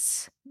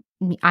evidence.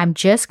 I'm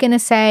just going to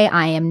say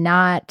I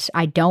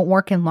don't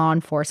work in law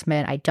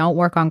enforcement. I don't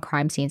work on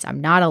crime scenes. I'm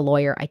not a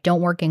lawyer. I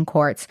don't work in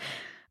courts,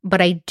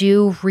 but I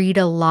do read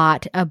a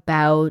lot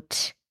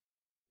about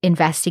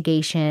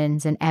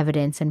investigations and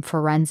evidence and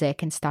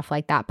forensic and stuff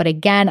like that. But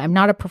again, I'm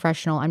not a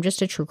professional. I'm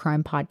just a true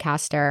crime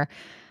podcaster.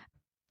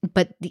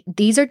 But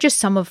these are just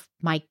some of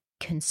my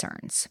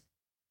concerns.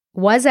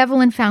 Was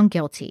Evelyn found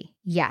guilty?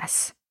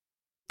 Yes.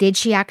 Did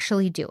she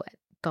actually do it?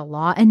 The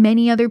law and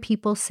many other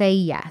people say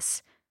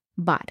yes.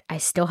 But I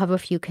still have a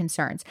few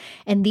concerns.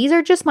 And these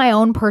are just my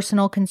own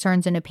personal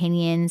concerns and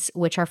opinions,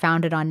 which are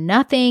founded on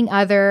nothing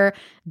other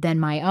than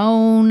my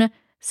own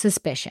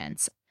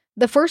suspicions.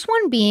 The first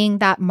one being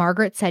that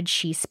Margaret said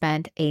she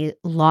spent a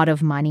lot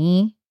of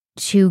money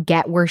to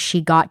get where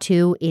she got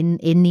to in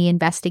the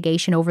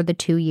investigation over the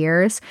 2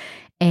 years.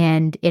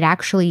 And it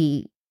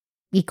actually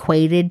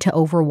equated to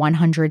over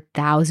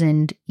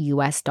 $100,000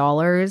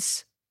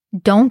 US.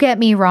 Don't get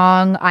me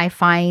wrong, I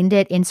find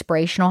it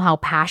inspirational how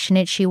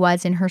passionate she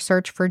was in her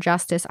search for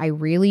justice. I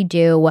really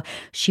do.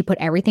 She put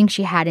everything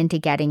she had into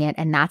getting it,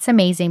 and that's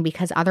amazing,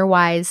 because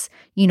otherwise,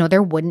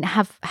 there wouldn't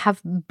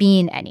have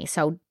been any.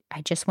 So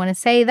I just want to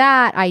say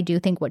that I do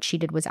think what she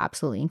did was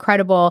absolutely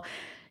incredible.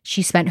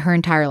 She spent her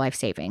entire life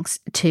savings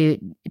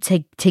to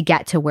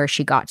get to where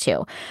she got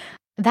to.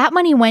 That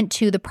money went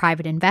to the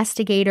private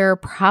investigator,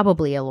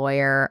 probably a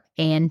lawyer,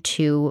 and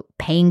to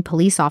paying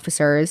police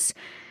officers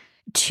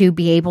to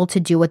be able to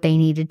do what they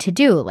needed to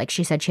do. Like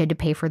she said, she had to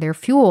pay for their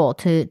fuel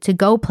to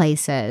go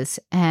places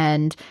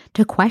and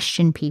to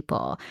question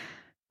people.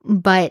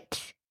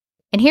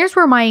 And here's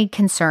where my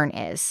concern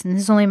is, and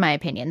this is only my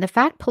opinion. The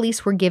fact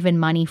police were given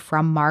money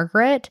from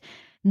Margaret,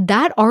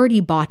 that already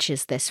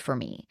botches this for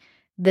me.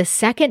 The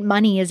second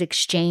money is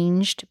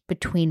exchanged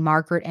between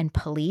Margaret and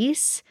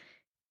police,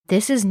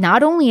 this is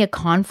not only a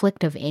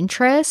conflict of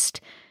interest,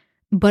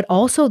 but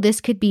also this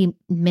could be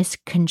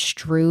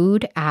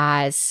misconstrued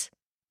as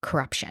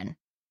corruption,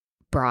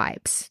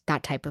 bribes,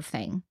 that type of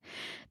thing.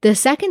 The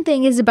second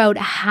thing is about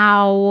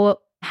how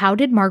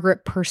did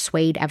Margaret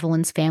persuade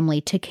Evelyn's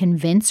family to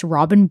convince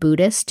Robin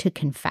Budis to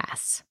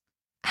confess?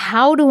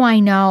 How do I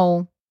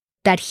know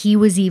that he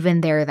was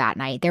even there that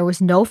night? There was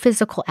no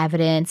physical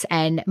evidence,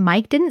 and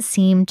Mike didn't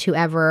seem to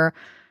ever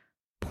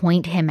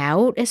point him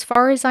out, as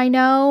far as I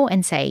know,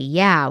 and say,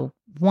 yeah,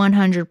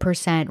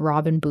 100%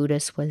 Robin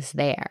Budis was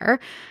there.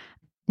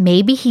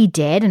 Maybe he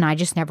did, and I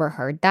just never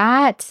heard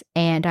that.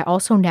 And I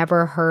also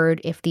never heard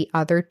if the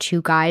other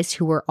two guys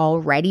who were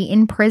already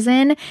in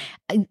prison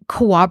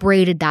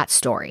corroborated that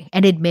story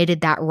and admitted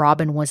that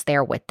Robin was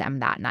there with them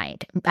that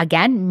night.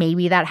 Again,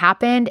 maybe that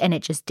happened and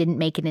it just didn't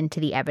make it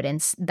into the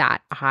evidence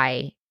that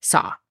I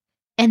saw.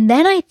 And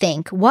then I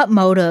think, what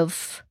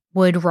motive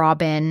would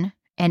Robin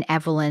and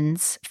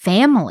Evelyn's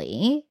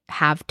family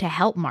have to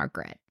help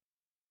Margaret?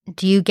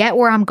 Do you get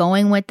where I'm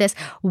going with this?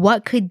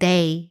 What could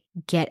they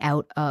get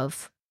out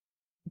of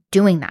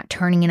doing that,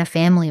 turning in a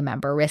family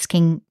member,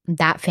 risking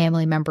that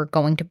family member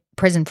going to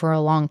prison for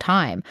a long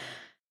time?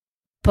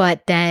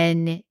 But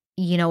then,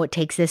 it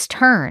takes this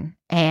turn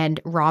and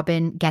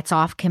Robin gets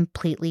off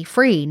completely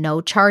free, no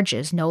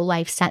charges, no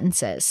life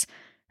sentences,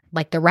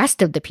 like the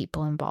rest of the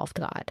people involved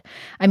got.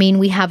 I mean,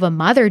 we have a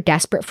mother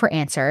desperate for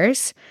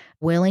answers,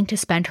 willing to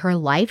spend her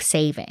life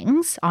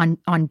savings on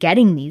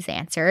getting these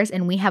answers.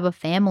 And we have a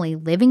family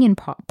living in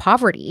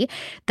poverty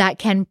that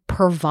can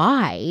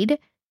provide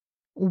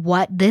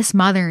what this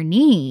mother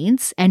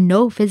needs, and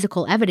no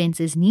physical evidence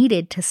is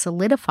needed to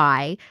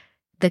solidify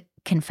the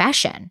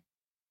confession.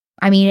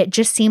 I mean, it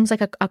just seems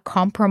like a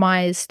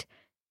compromised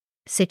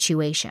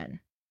situation.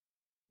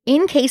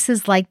 In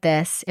cases like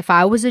this, if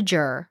I was a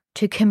juror,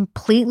 to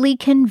completely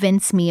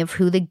convince me of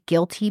who the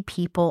guilty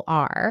people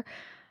are,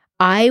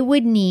 I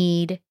would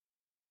need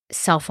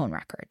cell phone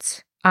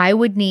records. I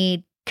would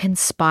need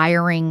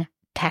conspiring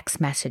text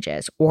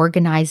messages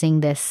organizing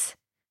this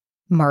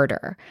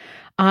murder.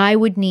 I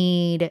would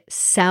need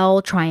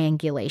cell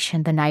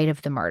triangulation the night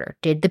of the murder.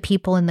 Did the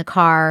people in the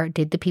car,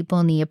 did the people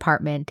in the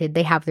apartment, did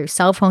they have their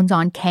cell phones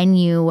on? Can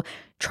you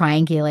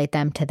triangulate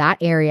them to that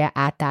area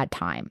at that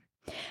time?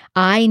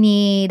 I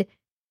need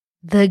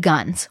the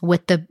guns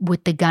with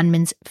the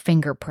gunman's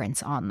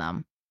fingerprints on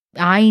them.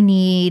 I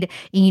need,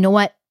 you know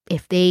what?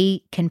 If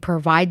they can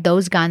provide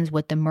those guns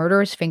with the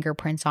murderer's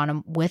fingerprints on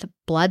them with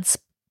blood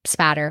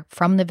spatter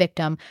from the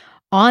victim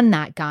on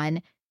that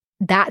gun,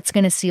 that's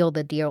going to seal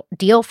the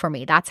deal for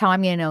me. That's how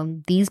I'm going to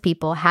know these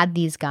people had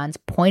these guns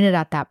pointed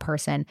at that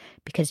person,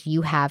 because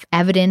you have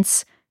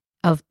evidence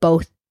of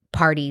both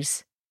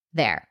parties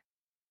there.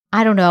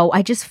 I don't know.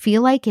 I just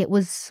feel like it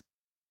was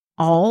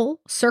all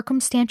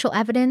circumstantial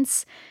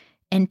evidence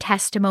and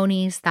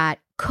testimonies that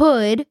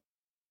could,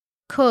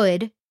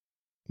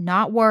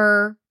 not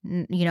were,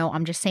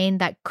 I'm just saying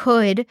that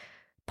could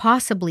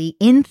possibly,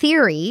 in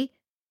theory,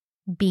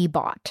 be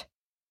bought.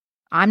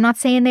 I'm not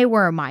saying they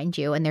were, mind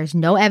you, and there's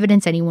no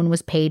evidence anyone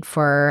was paid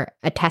for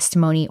a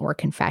testimony or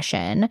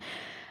confession.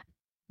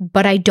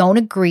 But I don't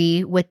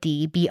agree with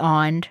the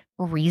beyond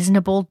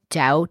reasonable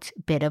doubt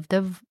bit of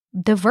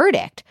the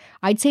verdict.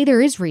 I'd say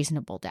there is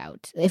reasonable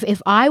doubt.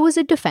 If I was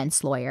a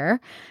defense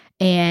lawyer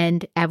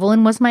and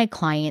Evelyn was my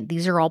client,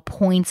 these are all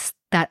points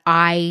that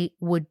I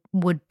would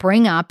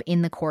bring up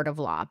in the court of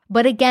law.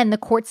 But again, the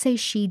court says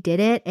she did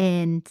it,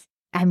 and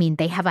I mean,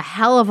 they have a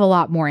hell of a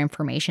lot more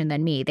information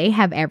than me. They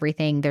have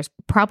everything. There's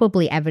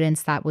probably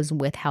evidence that was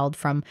withheld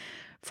from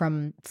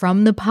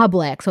the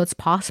public. So it's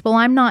possible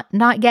I'm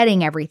not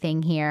getting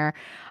everything here.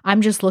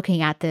 I'm just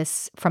looking at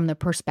this from the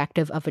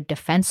perspective of a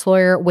defense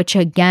lawyer, which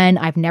again,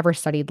 I've never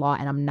studied law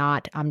and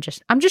I'm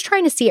just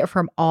trying to see it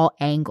from all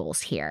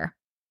angles here.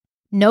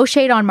 No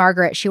shade on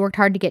Margaret. She worked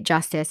hard to get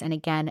justice. And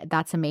again,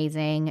 that's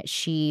amazing.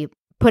 She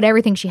put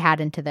everything she had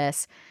into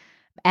this.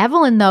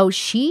 Evelyn, though,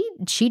 she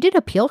did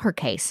appeal her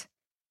case,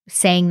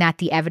 saying that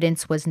the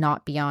evidence was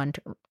not beyond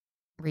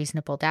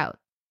reasonable doubt.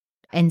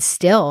 And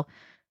still,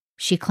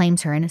 she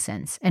claims her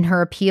innocence. And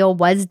her appeal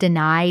was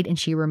denied, and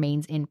she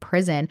remains in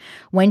prison.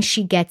 When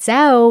she gets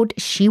out,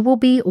 she will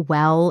be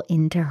well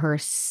into her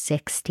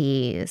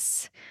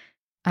 60s.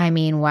 I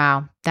mean,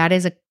 wow.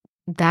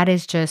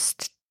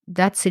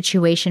 That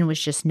situation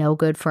was just no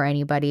good for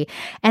anybody.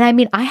 And I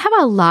mean, I have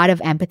a lot of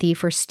empathy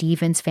for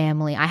Stephen's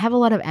family. I have a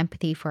lot of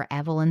empathy for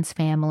Evelyn's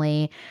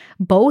family.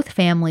 Both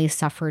families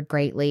suffered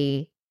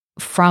greatly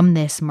from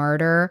this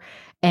murder,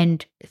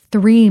 and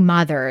 3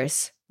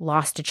 mothers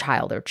lost a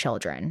child or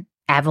children.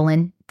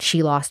 Evelyn,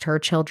 she lost her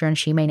children.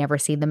 She may never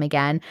see them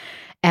again.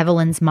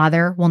 Evelyn's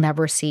mother will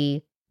never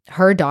see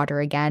her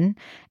daughter again.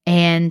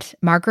 And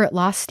Margaret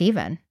lost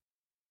Stephen.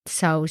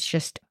 So it's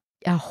just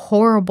a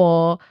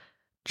horrible,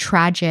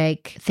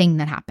 tragic thing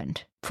that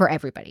happened for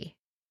everybody.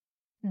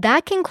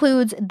 That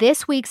concludes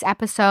this week's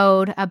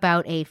episode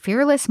about a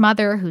fearless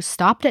mother who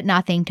stopped at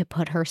nothing to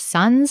put her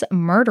son's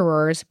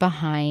murderers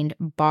behind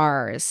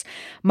bars.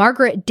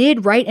 Margaret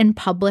did write and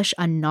publish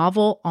a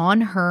novel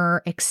on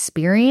her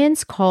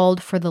experience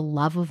called For the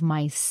Love of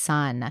My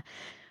Son.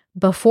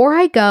 Before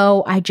I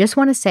go, I just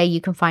want to say you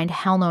can find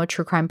Hell No, a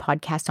True Crime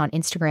Podcast on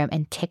Instagram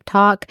and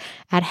TikTok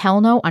at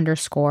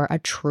hellno_ a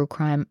True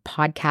Crime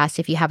Podcast.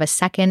 If you have a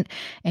second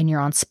and you're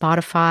on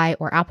Spotify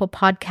or Apple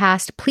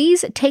Podcast,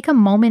 please take a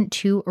moment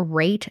to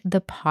rate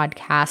the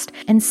podcast,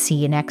 and see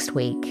you next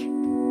week.